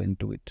must go and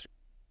do it.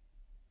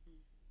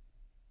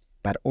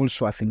 But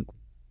also, I think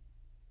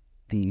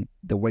the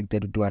work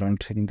that we do around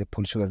training the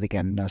police so that they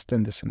can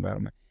understand this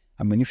environment.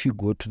 I mean, if you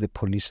go to the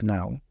police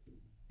now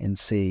and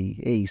say,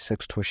 hey,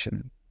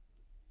 sextortion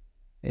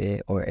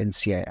or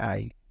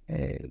NCII,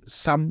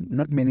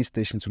 not many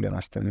stations will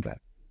understand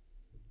that.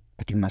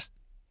 But you must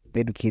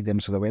educate them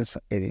so that when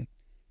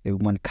a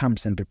woman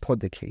comes and report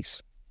the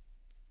case,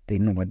 they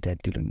know what they're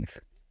dealing with.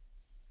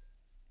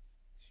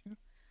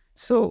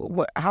 So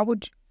who's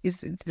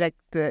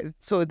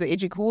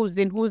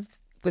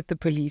with the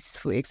police,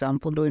 for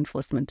example, law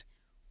enforcement?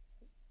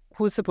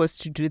 Who's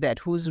supposed to do that?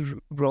 Whose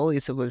role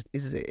is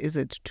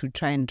it to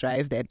try and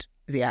drive that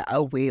they are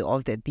aware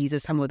of that these are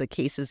some of the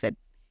cases that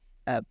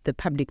the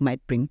public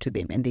might bring to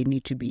them, and they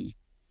need to be?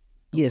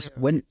 Yes,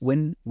 when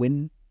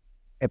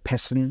a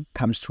person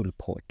comes to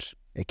report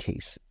a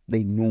case,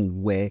 they know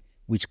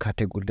which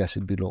category does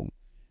it belong.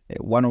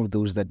 One of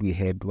those that we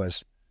had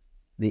was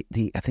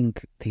I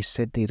think they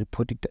said they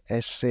reported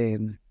as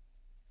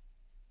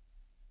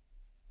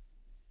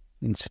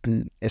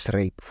as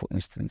rape, for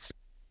instance.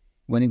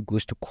 When it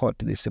goes to court,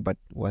 they say, but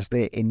was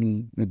there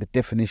the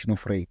definition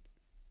of rape?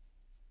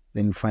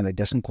 Then you find that it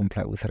doesn't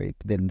comply with rape,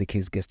 then the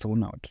case gets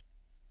thrown out.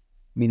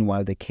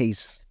 Meanwhile, the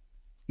case,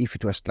 if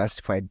it was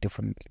classified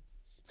differently.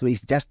 So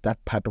it's just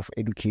that part of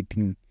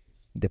educating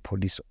the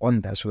police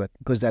on that, so that,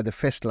 because they're the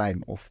first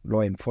line of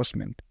law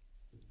enforcement,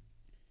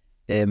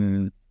 they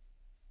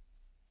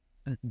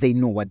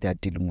know what they're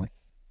dealing with.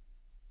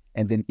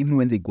 And then even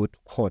when they go to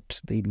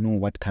court, they know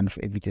what kind of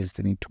evidence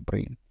they need to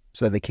bring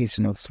so that the case is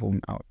not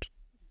thrown out.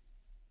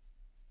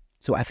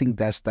 So I think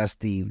that's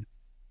the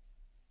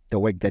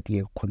work that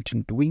we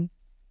continue doing.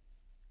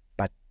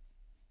 But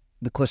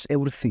because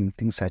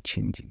things are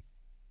changing,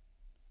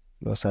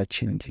 laws are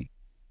changing.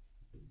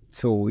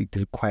 So it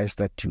requires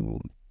that you,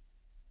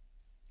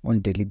 on a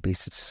daily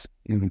basis,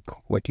 look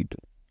what you do.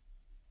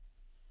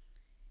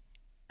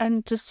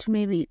 And just to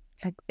maybe,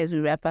 like, as we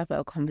wrap up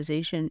our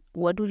conversation,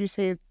 what would you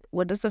say,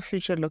 what does the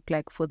future look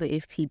like for the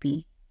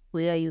FPB?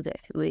 Where are you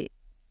there?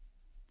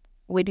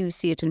 Where do you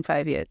see it in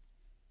 5 years?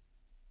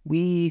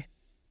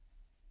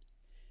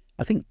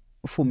 I think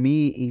for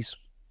me is,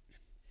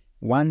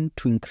 one,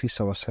 to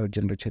increase our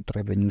self-generated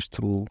revenues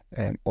through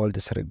all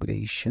these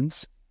regulation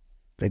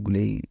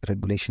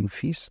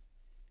fees,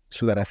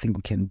 so that I think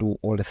we can do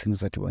all the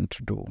things that we want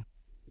to do.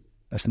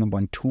 That's number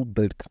one. Two,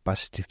 build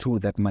capacity. Through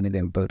that money,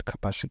 then build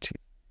capacity.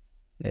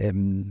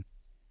 And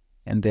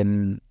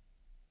then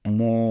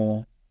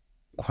more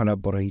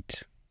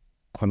collaborate,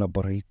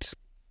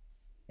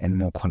 and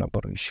more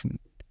collaboration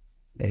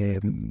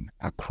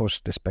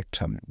across the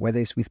spectrum, whether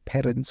it's with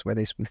parents,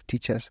 whether it's with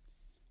teachers,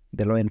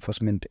 the law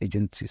enforcement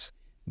agencies,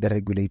 the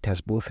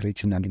regulators, both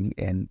regionally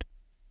and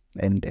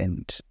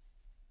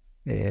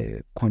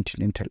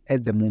continental.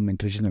 At the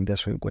moment, regional,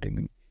 that's why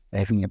we're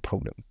having a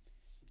problem,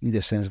 in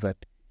the sense that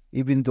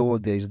even though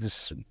there is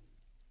this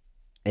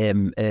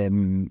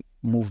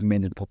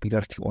movement and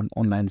popularity on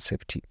online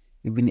safety,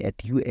 even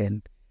at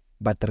UN,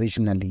 but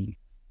regionally,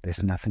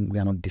 there's nothing. We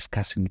are not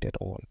discussing it at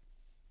all.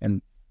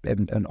 And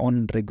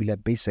on regular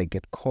basis, I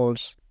get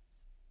calls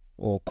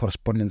or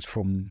correspondence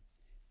from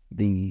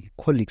the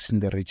colleagues in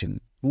the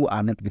region who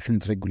are not within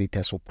the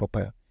regulators or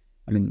proper,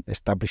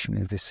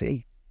 establishments. They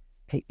say,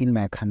 hey, in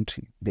my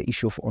country, the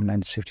issue of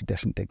online safety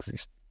doesn't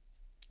exist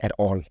at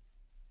all.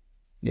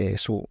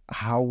 So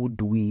how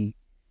do we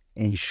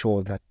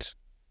ensure that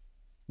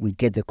we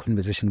get the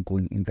conversation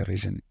going in the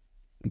region?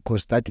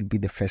 Because that will be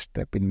the first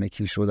step in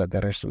making sure that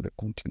the rest of the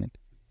continent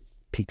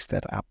picks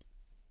that up.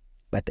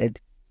 But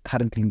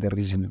currently in the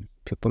region,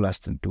 people are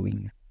still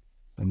doing,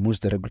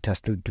 most of the regulators are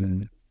still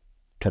doing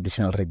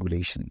traditional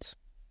regulations.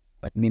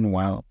 But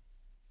meanwhile,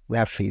 we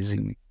are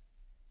facing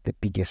the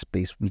biggest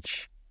space,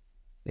 which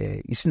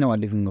is in our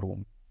living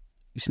room,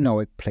 it's in our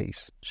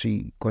workplace.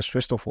 See, because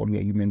first of all, we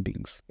are human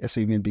beings. As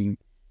a human being,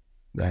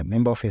 you are a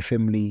member of a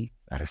family,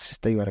 you are a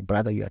sister, you are a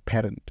brother, you are a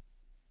parent.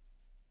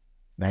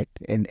 Right?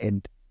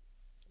 And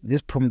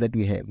this problem that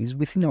we have is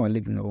within our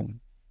living room.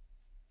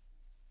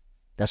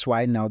 That's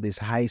why now there's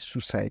high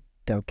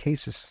suicidal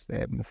cases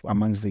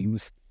amongst the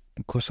youth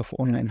because of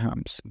online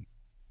harms.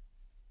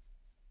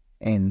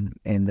 And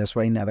that's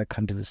why in other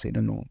countries they say,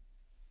 no,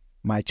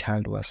 my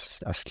child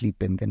was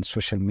asleep and then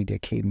social media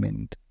came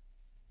and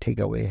take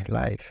away her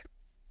life.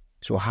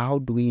 So how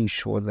do we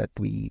ensure that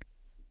we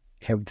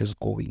have this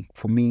going?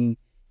 For me,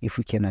 if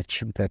we can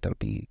achieve that, I'll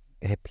be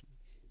happy.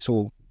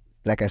 So,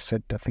 like I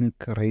said, I think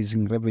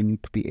raising revenue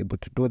to be able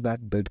to do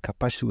that, build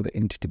capacity with the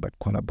entity, but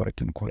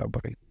collaborate.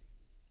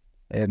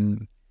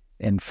 And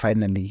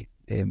finally,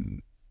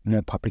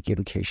 public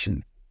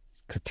education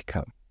is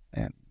critical,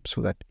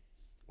 so that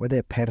whether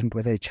a parent,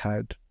 whether a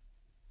child,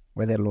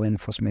 whether a law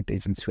enforcement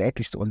agency, we're at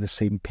least on the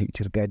same page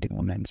regarding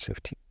online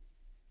safety,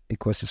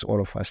 because it's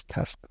all of us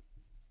task.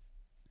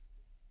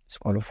 It's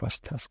all of us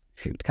task.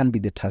 It can't be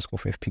the task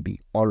of FPB.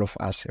 All of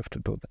us have to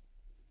do that.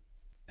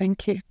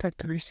 Thank you,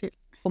 Dr. Mashilo.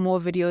 For more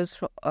videos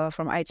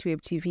from ITWeb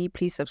TV,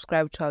 please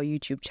subscribe to our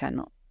YouTube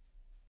channel.